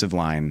offensive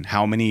line,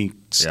 how many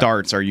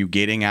starts are you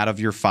getting out of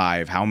your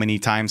 5? How many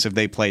times have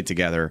they played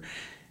together?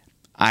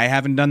 I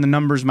haven't done the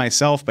numbers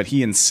myself, but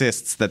he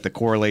insists that the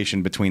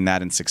correlation between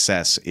that and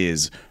success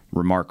is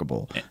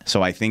remarkable.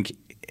 So I think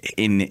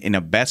in a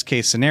best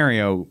case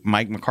scenario,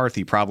 Mike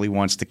McCarthy probably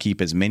wants to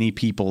keep as many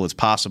people as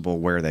possible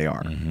where they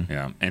are. Mm-hmm.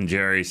 Yeah, and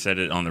Jerry said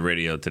it on the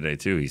radio today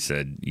too. He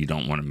said you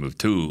don't want to move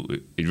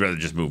 2; you'd rather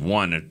just move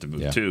 1 than to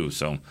move 2.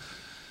 So.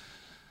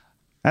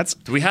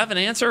 Do we have an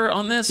answer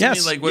on this?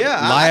 Yes. I mean,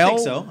 Lyle, I think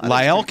so.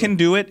 Lyle can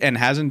do it and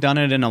hasn't done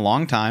it in a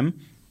long time.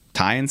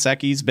 Ty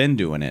Nsekhe's been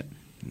doing it.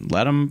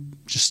 Let him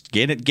just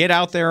get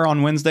out there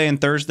on Wednesday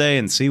and Thursday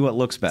and see what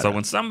looks better. So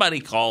when somebody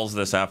calls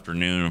this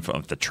afternoon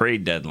from the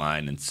trade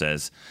deadline and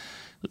says,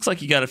 looks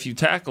like you got a few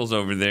tackles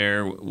over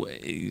there,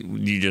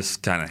 you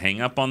just kind of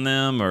hang up on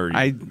them? Or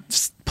I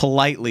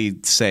politely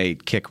say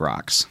kick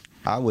rocks.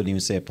 I wouldn't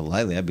even say it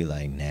politely. I'd be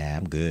like, nah,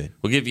 I'm good.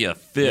 We'll give you a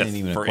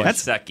 5th for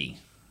Nsekhe.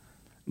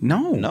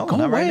 No, go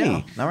not away. Right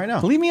now. Not right now.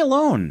 Leave me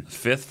alone.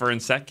 5th for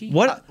Nsekhe?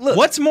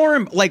 What's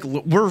more, like,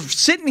 we're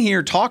sitting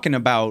here talking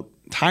about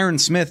Tyron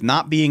Smith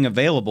not being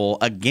available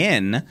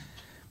again.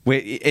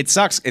 It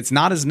sucks. It's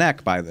not his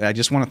neck, I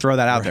just want to throw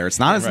that out there. It's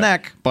not his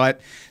neck,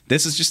 but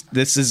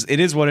it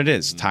is what it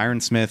is.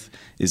 Tyron Smith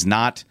is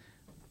not,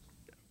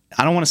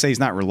 I don't want to say he's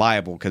not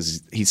reliable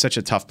because he's such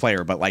a tough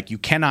player, but like you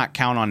cannot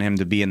count on him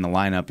to be in the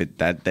lineup.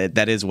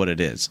 That is what it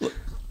is.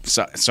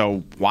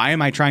 So why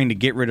am I trying to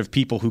get rid of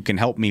people who can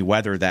help me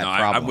weather that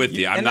problem? I'm with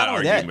you. I'm not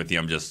arguing with you.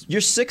 I'm just you're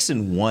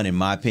 6-1 in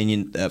my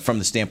opinion from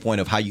the standpoint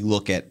of how you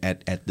look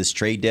at this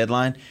trade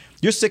deadline.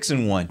 You're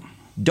 6-1.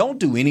 Don't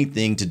do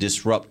anything to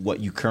disrupt what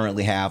you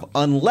currently have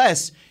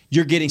unless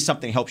you're getting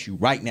something that helps you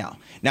right now.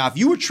 Now, if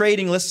you were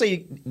trading, let's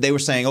say they were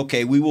saying,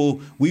 okay, we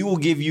will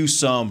give you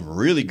some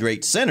really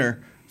great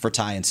center for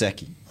Ty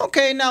Nsekhe.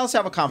 Okay, now let's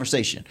have a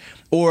conversation.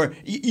 Or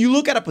you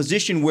look at a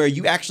position where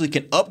you actually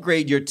can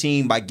upgrade your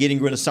team by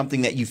getting rid of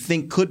something that you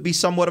think could be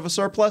somewhat of a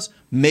surplus.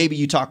 Maybe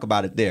you talk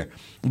about it there.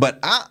 But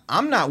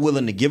I'm not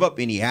willing to give up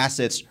any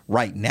assets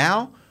right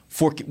now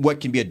for what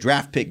can be a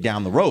draft pick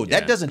down the road.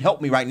 That doesn't help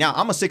me right now.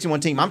 I'm a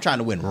 6-1 team. I'm trying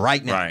to win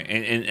right now. Right,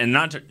 and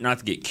not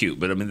to get cute,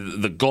 but I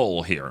mean the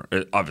goal here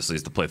obviously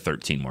is to play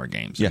 13 more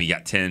games. Yeah. You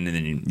got 10, and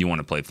then you want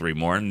to play 3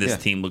 more. And this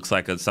team looks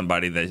like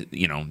somebody that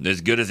as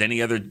good as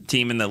any other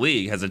team in the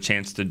league has a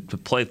chance to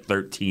play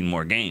 13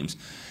 more games.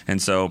 And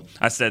so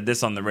I said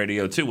this on the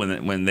radio too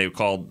when they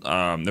called. They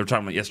were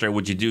talking about yesterday.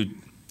 Would you do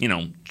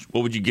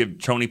what would you give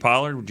Tony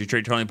Pollard? Would you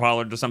trade Tony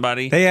Pollard to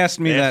somebody? They asked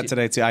me that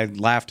today too. I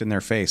laughed in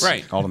their face.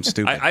 Right. Called them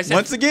stupid. I said,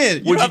 once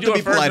again, you have to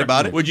be polite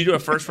about it. Would you do a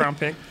first-round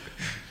pick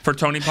for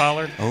Tony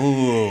Pollard?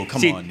 Oh,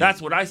 come on.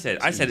 That's what I said.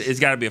 I said it's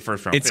got to be a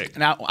first-round pick.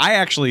 Now,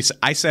 I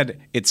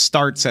said it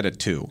starts at a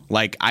 2.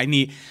 Like, I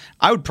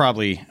would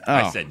probably.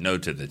 I said no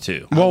to the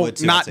 2. Well,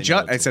 not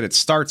just. I said it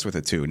starts with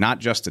a 2, not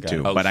just a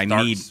 2. But I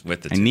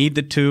need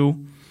the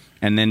 2,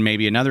 and then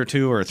maybe another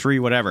 2 or a 3,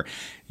 whatever.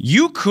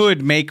 You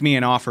could make me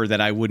an offer that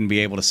I wouldn't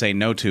be able to say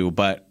no to,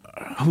 but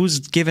who's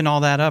giving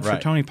all that up for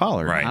Tony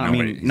Pollard? Right. I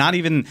mean, not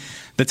even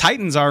the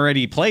Titans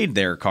already played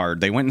their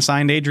card. They went and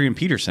signed Adrian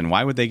Peterson.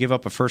 Why would they give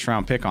up a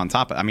first-round pick on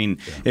top of? I mean,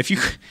 if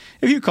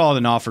you called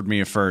and offered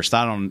me a first,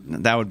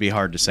 that would be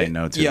hard to say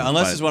no to. Yeah,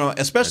 unless it's one of,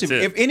 especially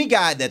if any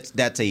guy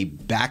that's a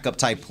backup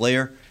type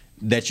player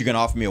that you're going to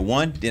offer me a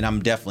 1, then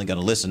I'm definitely going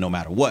to listen no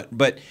matter what.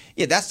 But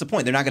yeah, that's the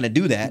point. They're not going to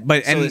do that.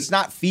 So it's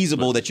not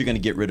feasible that you're going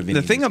to get rid of any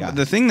of these guys.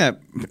 The thing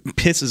that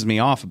pisses me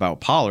off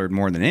about Pollard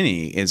more than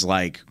any is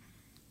like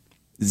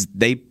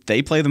they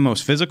play the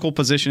most physical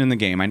position in the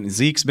game.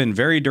 Zeke's been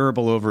very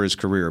durable over his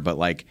career, but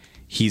like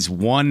he's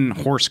one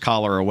horse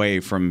collar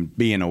away from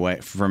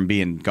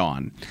being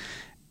gone,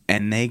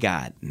 and they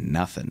got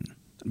nothing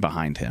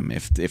behind him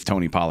if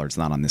Tony Pollard's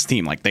not on this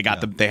team. Like they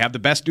have the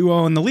best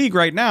duo in the league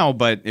right now,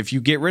 but if you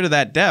get rid of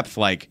that depth,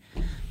 like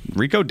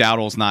Rico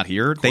Dowdle's not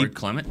here. Corey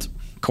Clement.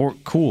 Corey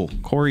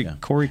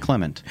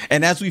Clement.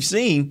 And as we've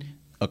seen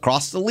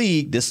across the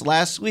league this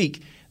last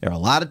week, there are a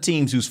lot of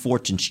teams whose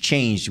fortunes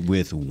changed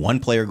with one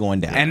player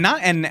going down.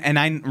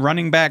 And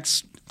running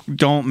backs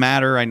don't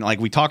matter. And like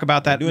we talk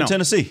about that. They do in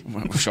Tennessee.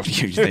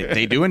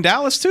 they do in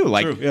Dallas too.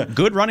 Like True, yeah.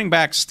 Good running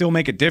backs still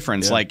make a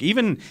difference. Yeah. Like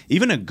even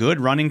a good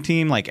running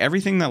team, like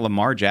everything that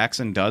Lamar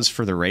Jackson does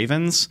for the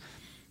Ravens,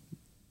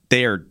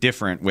 they are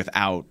different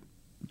without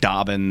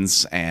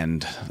Dobbins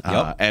and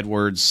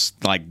Edwards.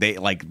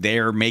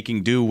 They're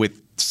making do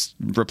with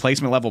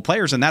replacement level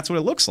players, and that's what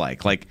it looks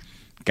like. Like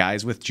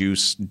guys with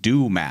juice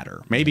do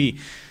matter. Maybe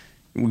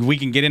we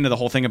can get into the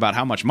whole thing about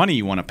how much money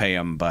you want to pay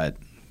them, but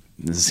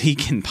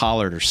Zeke and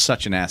Pollard are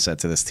such an asset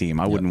to this team.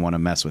 I wouldn't want to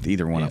mess with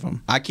either one of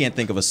them. I can't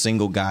think of a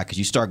single guy because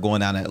you start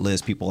going down that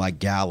list, people like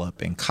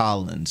Gallup and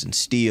Collins and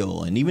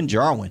Steele and even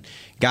Jarwin,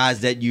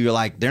 guys that you're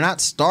like, they're not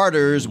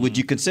starters. Would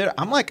you consider?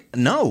 I'm like,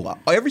 no.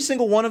 Every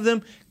single one of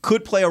them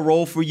could play a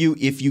role for you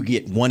if you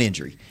get one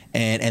injury.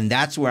 And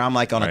that's where I'm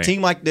like, on a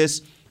team like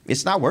this,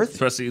 it's not worth it.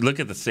 Especially look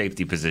at the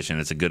safety position.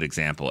 It's a good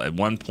example. At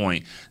one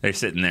point, they're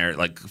sitting there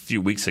like a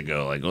few weeks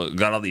ago, like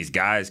got all these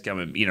guys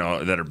coming,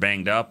 that are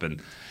banged up,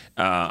 and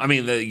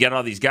you got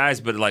all these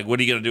guys, but like, what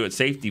are you going to do at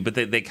safety? But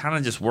they kind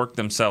of just work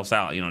themselves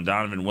out.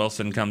 Donovan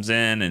Wilson comes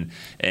in,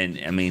 and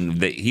I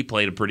mean, he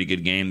played a pretty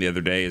good game the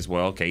other day as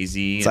well.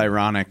 KZ. It's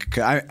ironic.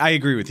 I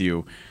agree with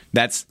you.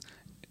 That's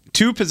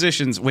two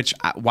positions.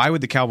 Why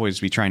would the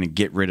Cowboys be trying to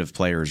get rid of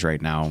players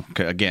right now?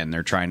 Again,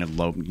 they're trying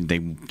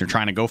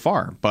to go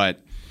far, but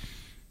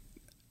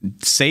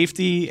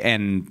safety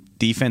and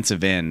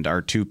defensive end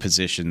are two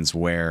positions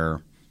where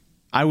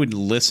I would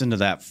listen to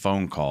that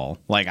phone call.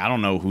 Like, I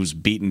don't know who's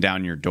beating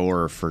down your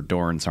door for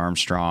Dorrance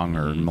Armstrong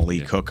or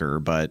Malik Hooker,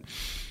 but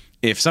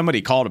if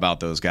somebody called about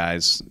those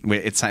guys,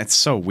 it's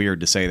so weird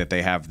to say that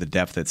they have the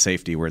depth at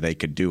safety where they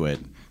could do it.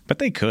 But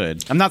they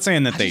could. I'm not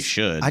saying that they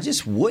should. I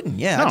just wouldn't.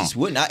 Yeah, No. I just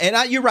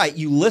wouldn't. You're right.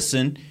 You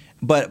listen,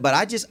 but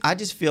I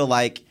just feel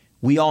like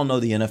we all know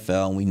the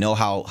NFL and we know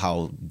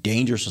how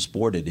dangerous a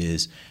sport it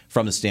is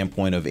from the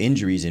standpoint of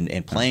injuries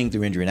and playing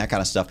through injury and that kind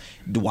of stuff.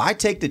 Do I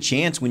take the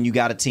chance when you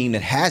got a team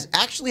that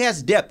actually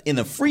has depth in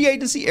the free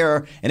agency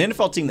era, an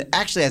NFL team that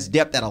actually has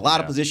depth at a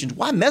lot of positions?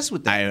 Why mess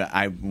with that?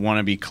 I want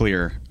to be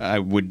clear. I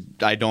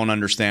don't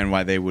understand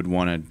why they would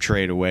want to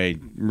trade away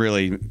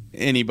really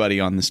anybody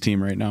on this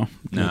team right now.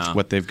 No. That's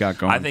what they've got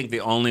going. I think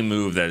the only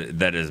move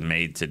that is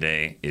made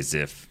today is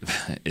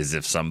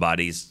if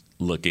somebody's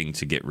looking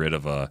to get rid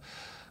of a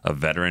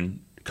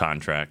veteran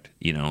contract,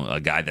 a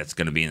guy that's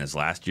going to be in his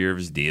last year of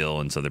his deal,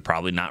 and so they're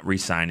probably not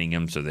re-signing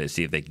him, so they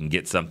see if they can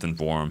get something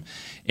for him,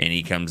 and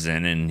he comes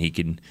in and he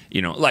can,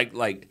 like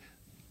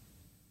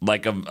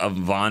a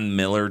Von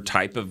Miller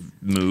type of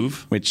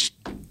move,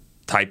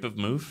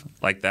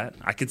 like that.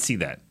 I could see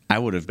that. I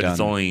would have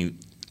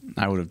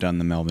done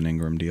the Melvin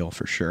Ingram deal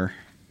for sure.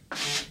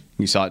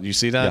 You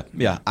see that?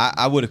 Yeah.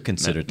 I would have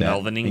considered that.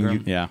 Melvin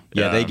Ingram? Yeah,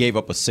 they gave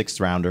up a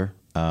 6th rounder.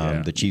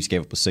 The Chiefs gave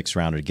up a 6th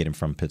rounder to get him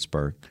from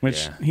Pittsburgh.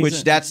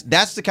 That's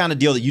the kind of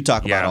deal that you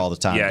talk about all the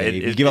time,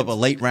 Dave. You give up a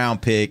late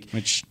round pick,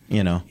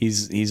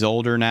 he's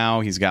older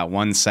now. He's got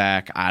 1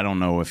 sack. I don't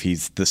know if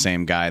he's the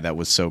same guy that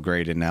was so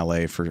great in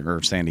LA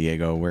or San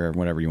Diego,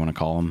 whatever you want to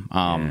call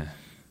him.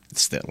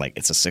 It's still,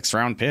 it's a 6th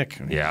round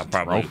pick. Yeah,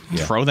 probably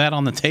throw that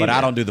on the table. But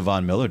I don't do the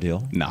Von Miller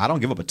deal. No, I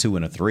don't give up a 2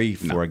 and a 3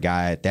 for a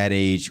guy at that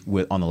age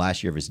on the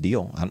last year of his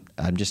deal.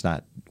 I'm just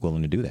not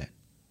willing to do that.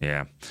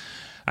 Yeah.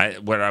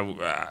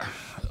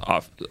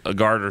 Off a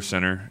guard or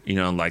center,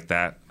 like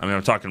that. I mean,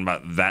 I'm talking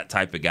about that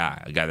type of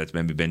guy, a guy that's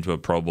maybe been to a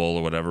Pro Bowl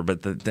or whatever.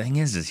 But the thing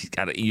is he's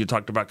got. You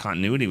talked about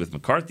continuity with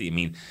McCarthy. I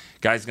mean,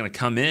 guy's going to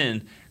come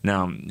in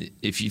now.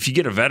 If you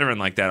get a veteran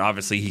like that,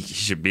 obviously he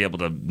should be able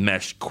to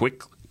mesh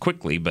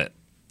quickly. But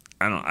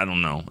I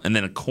don't know. And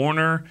then a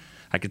corner,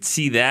 I could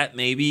see that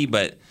maybe,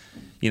 but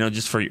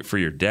just for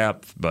your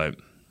depth, but.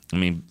 I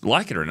mean,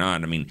 like it or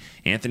not,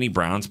 Anthony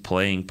Brown's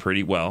playing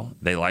pretty well.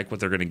 They like what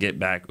they're going to get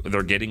back.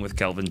 They're getting with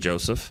Kelvin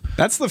Joseph.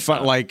 That's the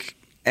fun,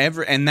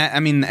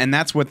 and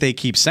that's what they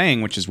keep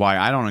saying, which is why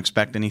I don't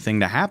expect anything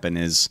to happen.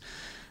 Is,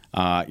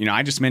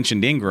 I just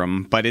mentioned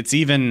Ingram, but it's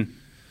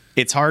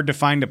hard to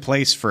find a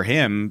place for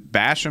him.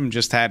 Basham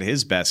just had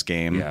his best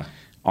game. Yeah.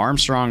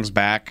 Armstrong's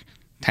back.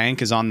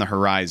 Tank is on the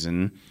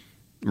horizon.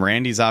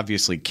 Randy's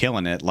obviously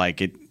killing it.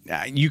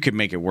 You could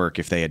make it work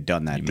if they had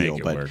done that deal,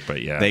 but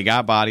they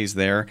got bodies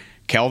there.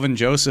 Kelvin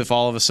Joseph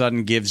all of a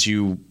sudden gives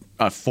you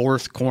a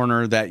fourth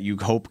corner that you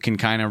hope can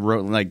kind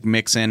of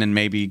mix in and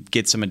maybe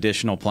get some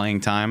additional playing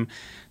time.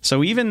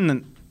 So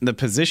even the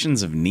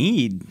positions of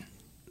need,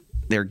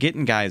 they're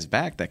getting guys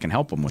back that can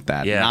help them with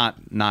that. Yeah.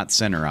 Not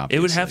center, obviously.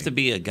 It would have to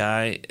be a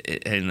guy,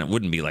 and it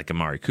wouldn't be like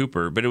Amari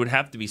Cooper, but it would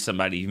have to be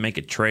somebody. You make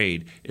a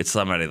trade, it's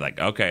somebody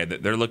okay,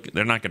 they're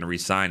not going to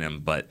re-sign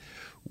him, but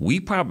we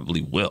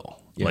probably will.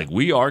 Yeah.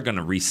 We are going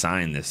to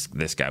re-sign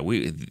this guy.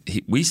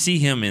 We see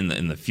him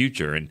in the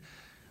future, and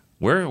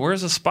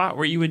where's a spot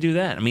where you would do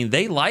that?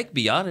 They like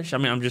Biotish.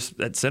 I'm just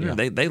at center.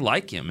 Yeah. They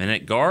like him, and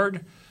at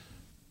guard,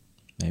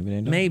 maybe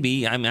they don't.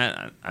 Maybe. I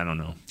don't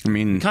know.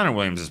 Connor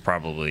Williams is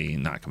probably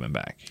not coming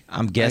back.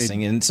 I'm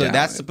guessing, and so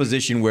that's the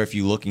position where if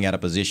you're looking at a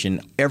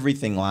position,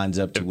 everything lines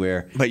up to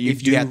where. But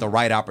if you had the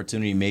right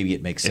opportunity, maybe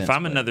it makes sense. If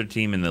I'm another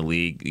team in the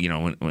league,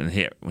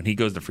 when he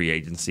goes to free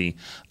agency,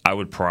 I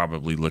would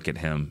probably look at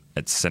him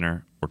at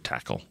center or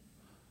tackle.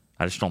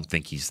 I just don't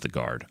think he's the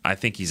guard. I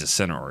think he's a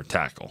center or a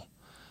tackle.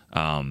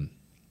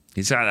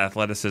 He's got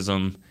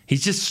athleticism.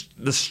 He's just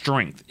the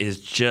strength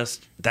is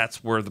just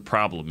that's where the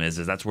problem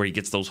is that's where he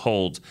gets those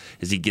holds.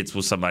 Is he gets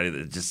with somebody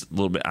that just a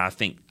little bit. I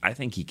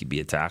think he could be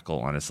a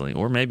tackle, honestly,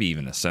 or maybe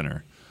even a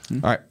center. All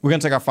right, we're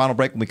going to take our final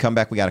break. When we come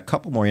back, we got a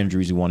couple more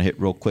injuries we want to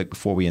hit real quick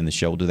before we end the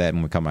show. We'll do that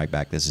when we come right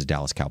back. This is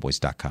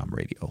DallasCowboys.com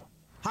radio.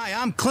 Hi,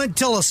 I'm Clint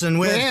Tillison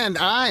with... And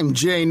I'm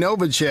Jay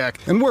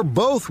Novacek, and we're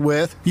both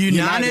with...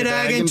 United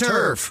Ag and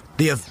Turf,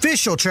 the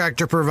official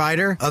tractor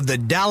provider of the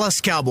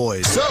Dallas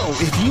Cowboys. So,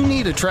 if you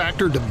need a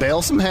tractor to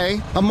bale some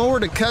hay, a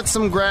mower to cut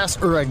some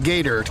grass, or a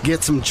gator to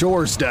get some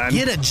chores done...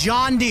 Get a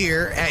John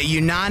Deere at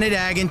United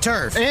Ag and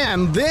Turf.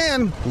 And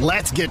then,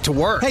 let's get to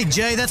work. Hey,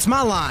 Jay, that's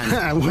my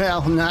line.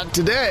 Well, not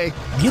today.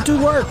 Get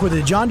to work with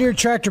a John Deere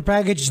tractor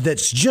package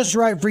that's just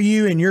right for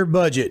you and your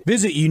budget.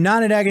 Visit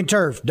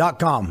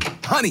UnitedAgAndTurf.com.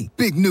 Honey,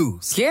 big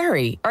news.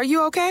 Gary, are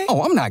you okay?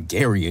 Oh, I'm not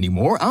Gary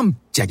anymore. I'm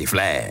Jackie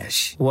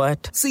Flash.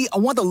 What? See, I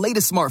want the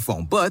latest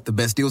smartphone, but the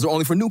best deals are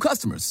only for new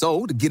customers.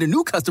 So, to get a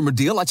new customer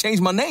deal, I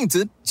changed my name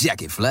to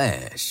Jackie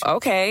Flash.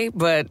 Okay,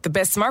 but the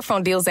best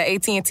smartphone deals at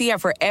AT&T are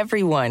for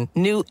everyone,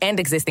 new and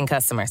existing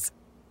customers.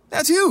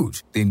 That's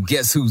huge. Then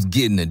guess who's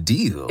getting a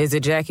deal? Is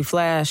it Jackie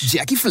Flash?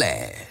 Jackie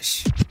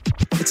Flash.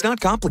 It's not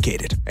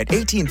complicated. At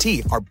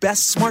AT&T, our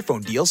best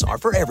smartphone deals are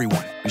for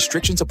everyone.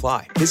 Restrictions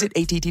apply. Visit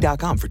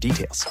AT&T.com for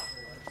details.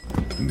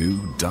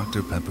 New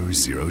Dr. Pepper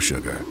Zero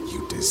Sugar.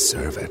 You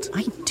deserve it.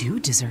 I do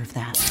deserve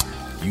that.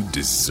 You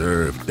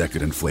deserve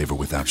decadent flavor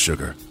without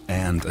sugar.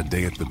 And a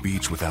day at the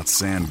beach without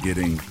sand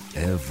getting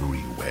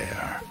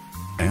everywhere.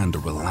 And a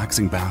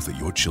relaxing bath that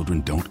your children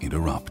don't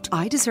interrupt.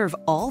 I deserve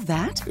all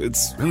that?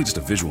 It's really just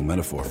a visual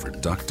metaphor for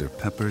Dr.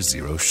 Pepper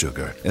Zero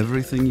Sugar.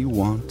 Everything you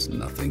want,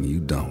 nothing you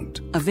don't.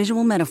 A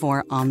visual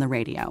metaphor on the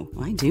radio.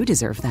 I do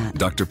deserve that.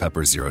 Dr.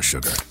 Pepper Zero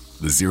Sugar.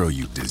 The zero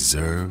you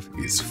deserve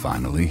is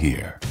finally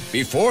here.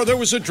 Before there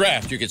was a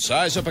draft, you could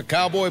size up a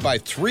cowboy by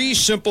 3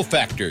 simple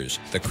factors: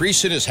 the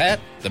crease in his hat,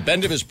 the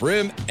bend of his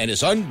brim, and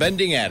his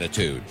unbending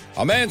attitude.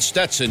 A man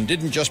Stetson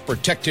didn't just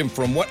protect him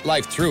from what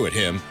life threw at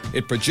him,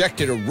 it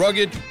projected a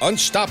rugged,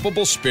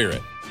 unstoppable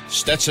spirit.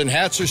 Stetson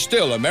hats are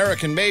still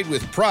American-made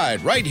with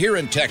pride right here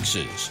in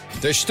Texas.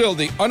 They're still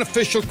the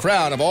unofficial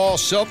crown of all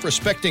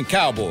self-respecting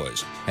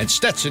cowboys, and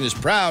Stetson is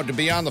proud to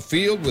be on the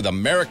field with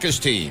America's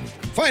team.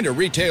 Find a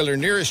retailer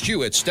nearest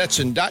you at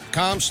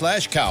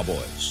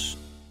Stetson.com/cowboys.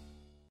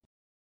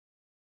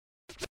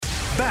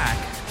 Back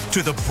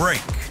to the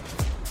break.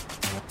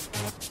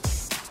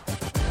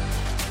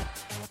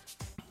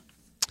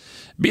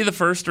 Be the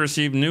first to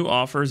receive new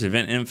offers,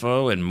 event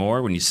info, and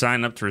more when you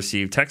sign up to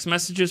receive text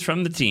messages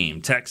from the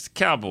team. Text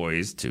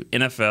Cowboys to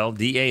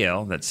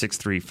NFLDAL, that's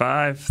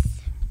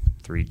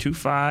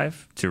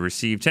 635-325, to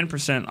receive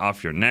 10%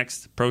 off your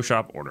next Pro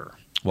Shop order.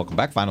 Welcome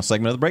back. Final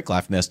segment of the break,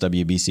 live from the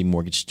SWBC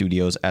Mortgage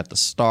Studios at the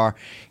Star.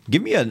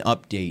 Give me an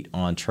update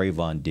on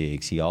Trayvon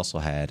Diggs. He also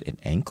had an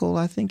ankle,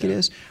 I think it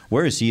is.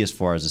 Where is he as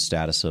far as the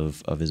status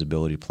of his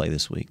ability to play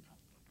this week?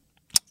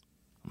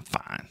 I'm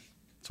fine.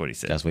 That's what he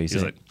said. That's what he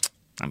said. Like,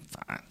 I'm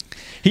fine.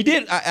 He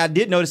did. I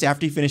did notice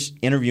after he finished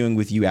interviewing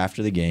with you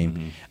after the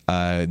game,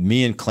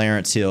 me and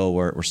Clarence Hill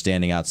were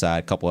standing outside.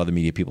 A couple other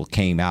media people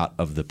came out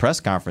of the press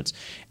conference,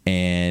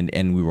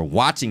 and we were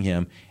watching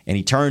him. And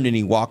he turned and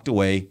he walked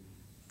away.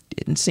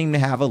 Didn't seem to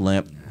have a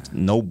limp,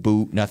 no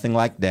boot, nothing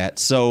like that.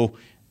 So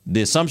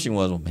the assumption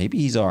was, well, maybe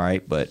he's all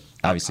right, but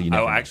obviously you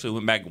never know. Actually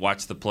went back and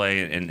watched the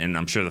play, and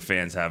I'm sure the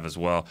fans have as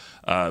well.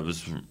 It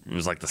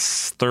was like the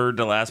third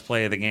to last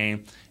play of the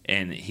game,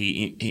 and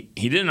he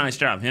did a nice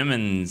job. Him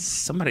and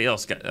somebody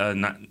else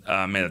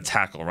made a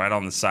tackle right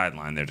on the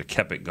sideline there to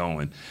keep it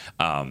going,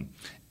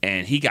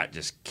 and he got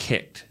just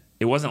kicked.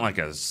 It wasn't like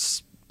a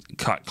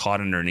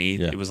caught underneath.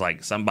 Yeah. It was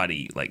like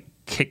somebody like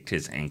kicked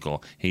his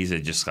ankle. He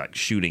said just like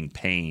shooting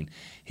pain.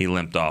 He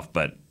limped off,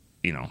 but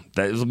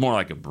that it was more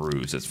like a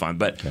bruise. It's fine.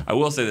 But I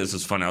will say this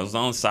was funny. I was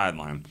on the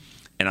sideline,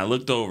 and I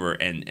looked over,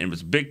 and it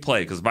was a big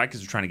play because the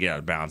Vikings were trying to get out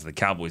of bounds. The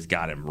Cowboys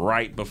got him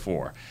right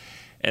before.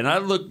 And I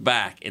looked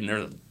back, and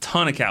there's a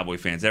ton of Cowboy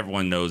fans.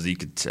 Everyone knows. You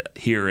could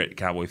hear it,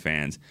 Cowboy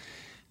fans.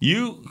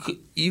 I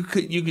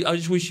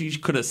just wish you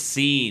could have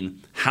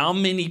seen how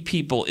many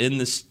people in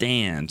the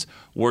stands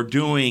were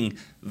doing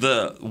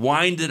the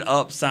winded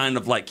up sign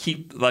of like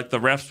the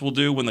refs will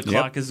do when the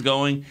clock is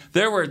going.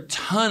 There were a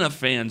ton of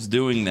fans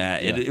doing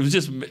that. Yeah. It was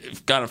just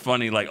kind of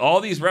funny, like all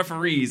these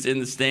referees in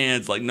the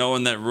stands, like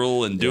knowing that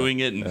rule and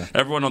doing it, and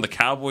everyone on the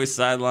Cowboys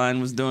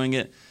sideline was doing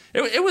it.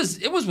 It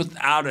was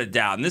without a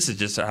doubt, and this is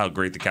just how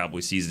great the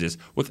Cowboys season is.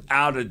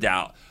 Without a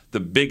doubt,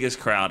 the biggest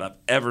crowd I've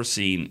ever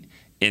seen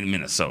in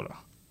Minnesota.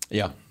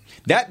 Yeah.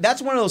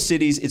 That's one of those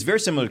cities. It's very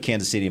similar to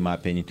Kansas City, in my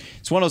opinion.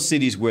 It's one of those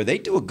cities where they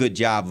do a good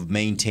job of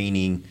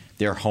maintaining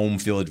their home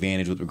field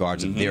advantage with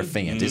regards to their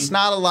fans. It's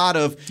not a lot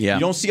of you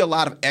don't see a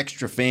lot of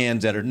extra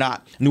fans that are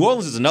not. New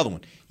Orleans is another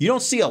one. You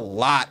don't see a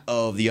lot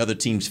of the other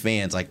team's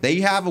fans. Like they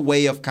have a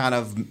way of kind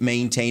of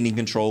maintaining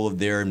control of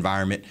their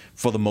environment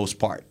for the most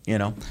part,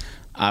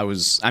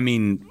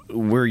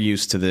 we're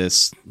used to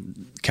this.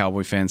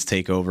 Cowboy fans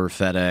take over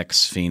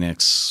FedEx,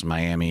 Phoenix,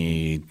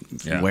 Miami,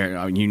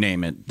 where you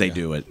name it, they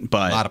do it.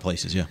 But a lot of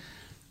places,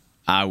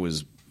 I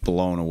was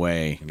blown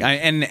away.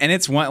 And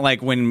it's one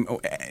like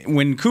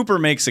when Cooper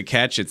makes a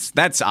catch,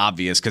 that's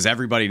obvious because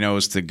everybody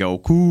knows to go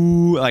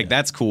cool,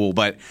 that's cool.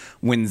 But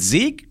when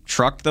Zeke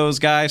trucked those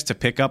guys to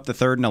pick up the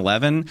 3rd and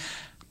 11,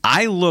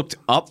 I looked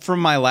up from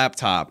my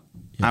laptop.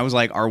 I was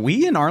like, are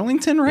we in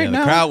Arlington now?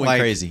 The crowd went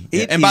crazy.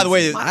 And by the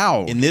way,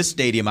 in this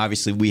stadium,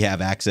 obviously, we have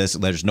access.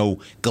 There's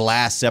no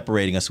glass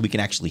separating us. So we can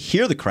actually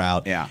hear the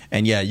crowd. Yeah.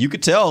 And, you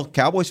could tell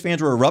Cowboys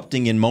fans were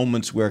erupting in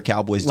moments where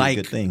Cowboys did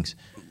good things.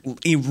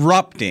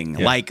 Erupting.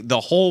 Yeah. Like, the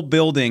whole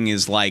building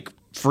is,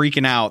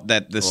 freaking out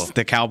that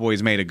the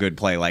Cowboys made a good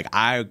play.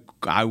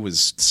 I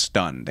was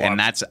stunned, and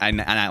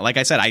like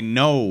I said, I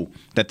know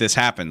that this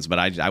happens, but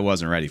I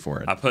wasn't ready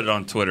for it. I put it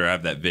on Twitter. I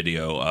have that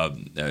video of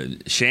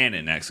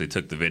Shannon actually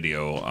took the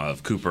video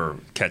of Cooper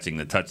catching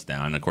the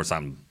touchdown. And of course,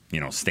 I'm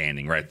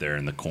standing right there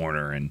in the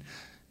corner and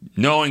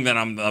knowing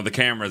that the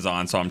camera's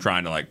on, so I'm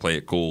trying to play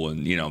it cool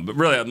and but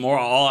really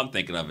all I'm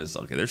thinking of is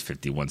there's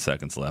 51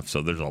 seconds left,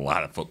 so there's a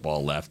lot of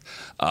football left.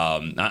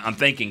 I'm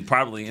thinking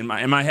probably in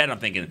my head I'm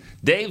thinking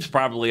Dave's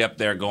probably up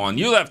there going,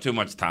 you left too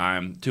much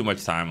time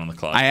on the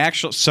clock.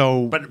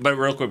 But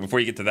real quick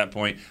before you get to that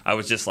point, I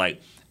was just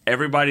like,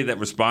 everybody that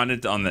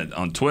responded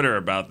on Twitter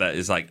about that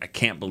is like, I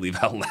can't believe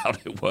how loud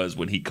it was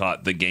when he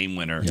caught the game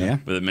winner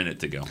with a minute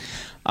to go.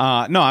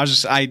 I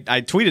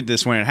tweeted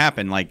this when it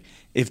happened.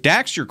 If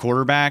Dak's your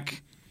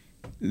quarterback,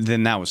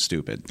 then that was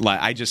stupid.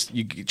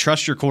 You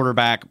trust your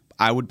quarterback.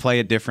 I would play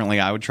it differently.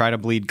 I would try to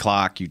bleed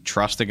clock. You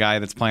trust a guy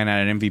that's playing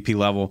at an MVP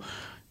level.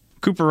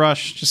 Cooper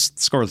Rush, just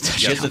score the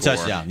touchdown. Get the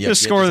touchdown.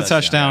 Just score the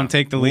touchdown,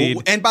 take the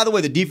lead. And by the way,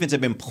 the defense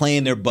have been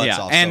playing their butts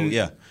off.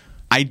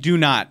 I do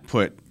not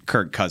put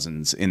Kirk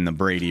Cousins in the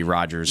Brady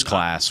Rodgers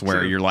class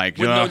where you're like,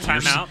 with no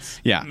timeouts.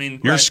 Yeah,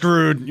 you're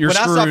screwed. You're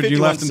screwed. You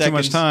left him too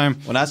much time.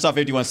 When I saw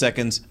 51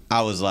 seconds,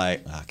 I was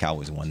like,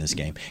 Cowboys won this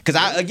game. Because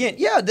I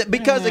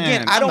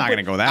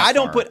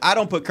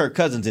don't put Kirk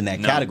Cousins in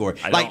that category.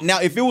 Now,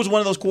 if it was one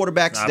of those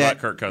quarterbacks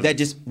that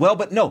just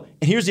and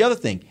here's the other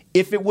thing: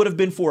 if it would have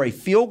been for a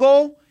field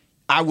goal,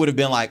 I would have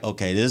been like,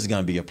 okay, this is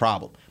going to be a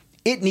problem.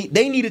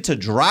 They needed to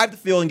drive the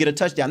field and get a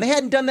touchdown. They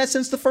hadn't done that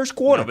since the first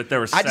quarter. No, but there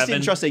were I just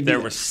didn't trust they did. There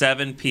were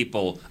 7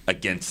 people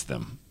against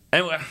them. I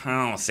don't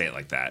want to say it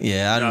like that.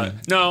 Yeah, I'm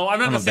not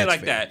going to say it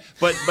like that.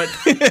 But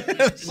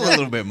it's a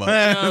little bit much.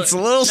 It's a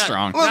little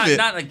strong.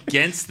 Not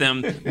against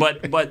them,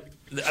 but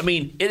I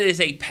mean,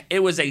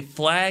 it was a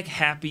flag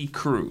happy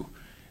crew.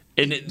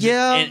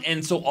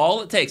 And so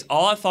all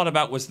I thought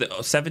about was the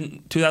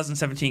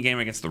 2017 game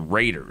against the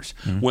Raiders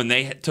when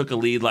they took a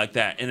lead like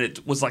that, and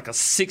it was like a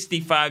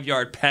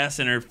 65-yard pass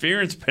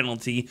interference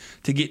penalty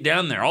to get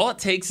down there. All it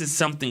takes is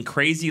something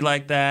crazy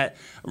like that.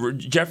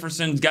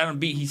 Jefferson's got him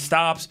beat. He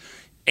stops.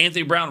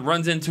 Anthony Brown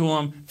runs into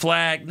him,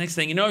 flag. Next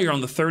thing you know, you're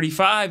on the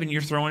 35 and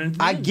you're throwing into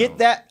the I end get zone.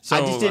 that. So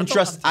I just didn't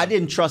trust. I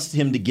didn't trust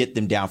him to get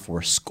them down for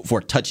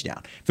a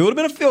touchdown. If it would have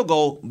been a field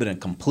goal, it would have been a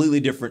completely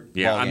different.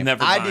 Yeah, ballgame. I'm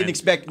never. I didn't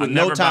expect with I'm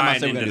no never time. I buying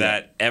said we're into gonna do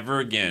that ever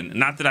again.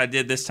 Not that I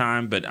did this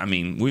time, but I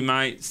mean, we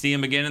might see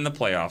him again in the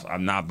playoffs.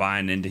 I'm not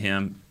buying into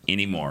him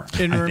anymore.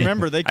 And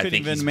remember, they I couldn't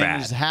think even he's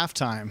manage bad.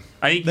 halftime.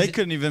 They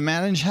couldn't even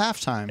manage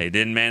halftime. They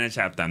didn't manage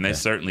halftime. They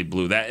certainly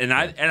blew that. And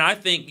I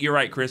think you're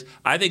right, Chris.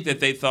 I think that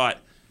they thought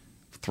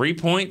 3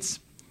 points.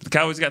 The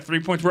Cowboys got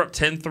 3 points. We're up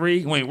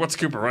 10-3. Wait, what's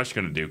Cooper Rush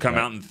going to do? Come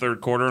out in the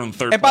third quarter on the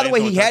third And by the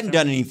play way, and he throw a hadn't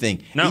touchdown? done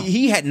anything. No.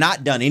 He had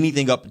not done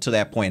anything up until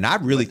that point. And I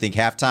really think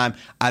halftime,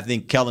 I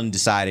think Kellen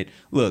decided,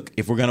 look,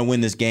 if we're going to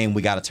win this game,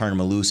 we got to turn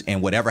him loose.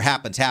 And whatever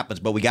happens, happens.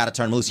 But we got to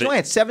turn him loose. He only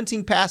had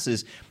 17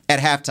 passes at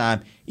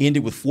halftime. He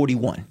ended with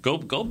 41.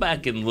 Go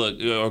back and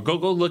look, or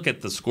go look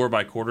at the score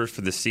by quarters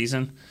for this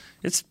season.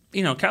 It's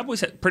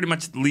Cowboys had pretty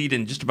much lead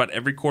in just about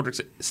every quarter.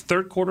 It's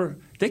third quarter,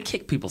 they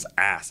kick people's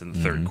ass in the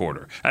third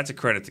quarter. That's a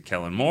credit to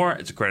Kellen Moore.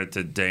 It's a credit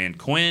to Dan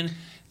Quinn.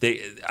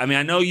 I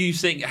know you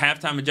think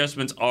halftime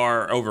adjustments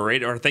are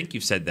overrated, or I think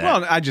you've said that.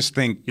 Well, I just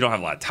think you don't have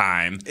a lot of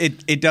time.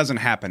 It doesn't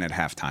happen at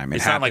halftime.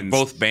 It's not like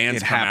both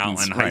bands come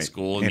out in high right.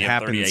 school and it you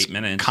have happens 38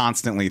 minutes.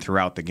 Constantly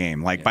throughout the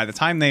game. Like by the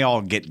time they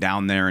all get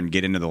down there and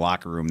get into the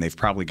locker room, they've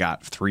probably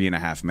got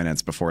 3.5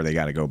 minutes before they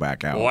got to go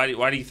back out. Well,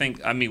 why do you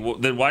think? I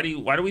mean, then why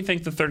do we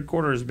think the third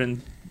quarter has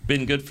been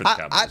good for the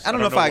Cowboys? I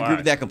don't know if I agree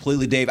with that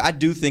completely, Dave. I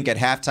do think at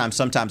halftime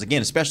sometimes,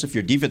 again, especially if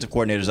your defensive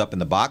coordinator's up in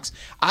the box,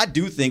 I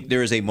do think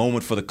there is a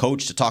moment for the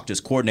coach to talk to his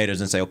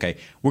coordinators and say, okay,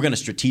 we're going to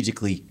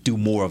strategically do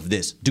more of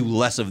this, do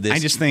less of this. I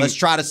just think, let's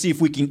try to see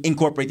if we can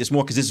incorporate this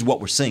more because this is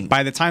what we're seeing.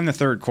 By the time the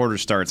third quarter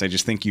starts, I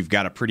just think you've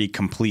got a pretty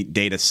complete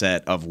data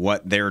set of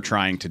what they're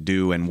trying to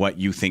do and what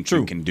you think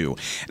you can do.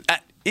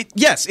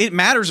 Yes, it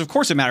matters. Of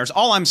course it matters.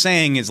 All I'm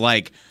saying is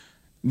like,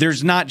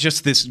 there's not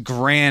just this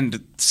grand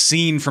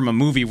scene from a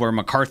movie where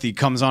McCarthy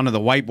comes onto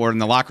the whiteboard in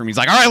the locker room. He's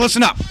like, all right,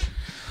 listen up.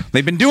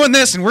 They've been doing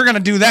this, and we're going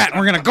to do that, and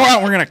we're going to go out,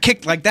 and we're going to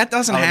kick. Like, that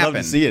doesn't happen. I would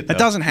love to see it, though. That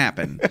doesn't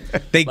happen.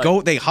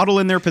 They huddle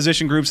in their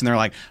position groups, and they're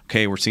like,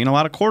 okay, we're seeing a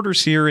lot of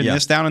quarters here in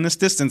this down in this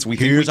distance. We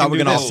think Here's we how can we're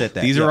do going to this. offset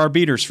that. These are our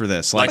beaters for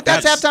this. But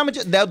that's halftime.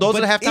 Those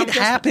are the halftime. It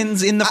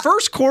happens in the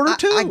first quarter,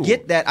 too. I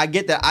get that.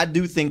 I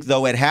do think,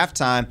 though, at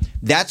halftime,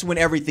 that's when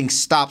everything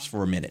stops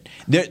for a minute.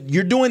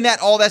 You're doing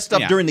all that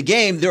stuff during the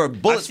game. There are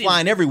bullets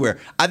flying everywhere.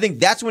 I think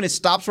that's when it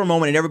stops for a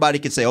moment and everybody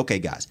can say, okay,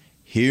 guys,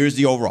 here's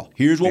the overall.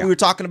 Here's what we were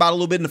talking about a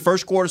little bit in the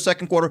first quarter,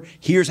 second quarter.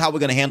 Here's how we're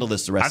going to handle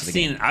this the rest of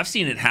the game. I've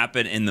seen it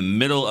happen in the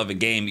middle of a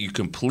game. You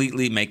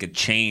completely make a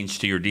change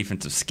to your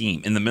defensive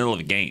scheme in the middle of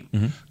a game.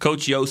 Mm-hmm.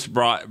 Coach Yost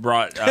brought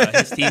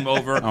his team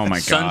over. Oh, my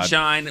God.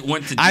 Sunshine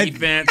went to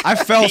defense. I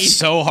felt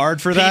so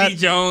hard for that.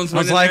 Petey Jones I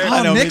was went like, in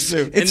there. oh, Nick's,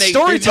 it's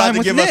story time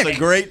with give Nick. us a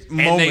great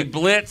moment. And they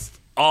blitzed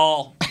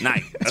all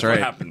night. That's right. what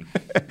happened.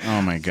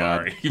 Oh, my God.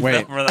 Sorry. You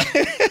Wait. fell for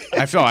that.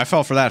 I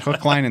fell for that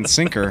hook, line, and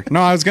sinker.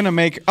 No, I was going to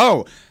make –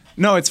 oh,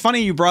 no, it's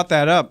funny you brought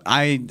that up.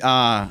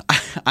 I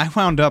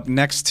wound up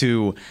next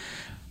to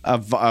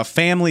a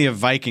family of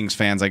Vikings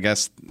fans. I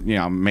guess,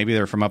 maybe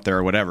they're from up there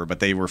or whatever,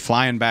 but they were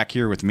flying back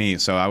here with me.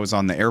 So I was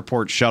on the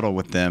airport shuttle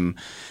with them,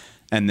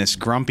 and this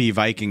grumpy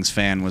Vikings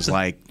fan was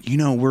like,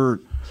 we're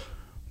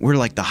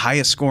like the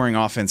highest scoring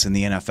offense in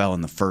the NFL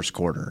in the first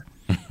quarter.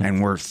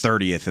 And we're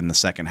 30th in the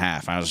second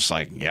half. I was just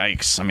like,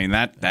 yikes. I mean,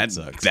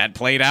 that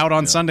played out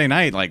on Sunday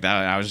night like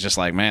that. I was just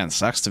like, man,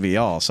 sucks to be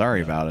y'all.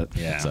 Sorry about it.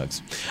 Yeah, it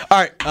sucks. All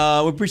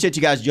right, we appreciate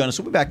you guys joining us.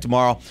 We'll be back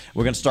tomorrow.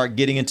 We're going to start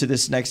getting into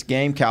this next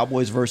game,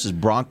 Cowboys versus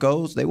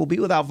Broncos. They will be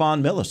without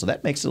Von Miller, so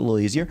that makes it a little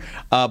easier.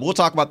 But we'll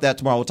talk about that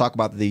tomorrow. We'll talk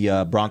about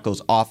the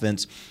Broncos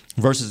offense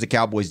versus the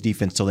Cowboys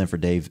defense. Till then, for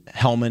Dave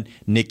Hellman,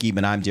 Nick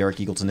Eatman, I'm Derek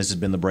Eagleton. This has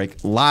been The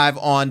Break, live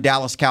on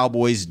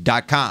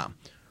DallasCowboys.com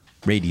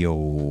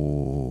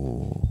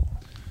radio.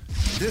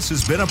 This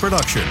has been a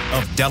production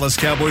of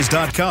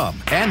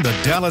DallasCowboys.com and the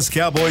Dallas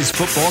Cowboys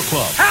Football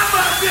Club. How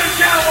about this,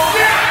 Cowboys?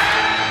 Yeah!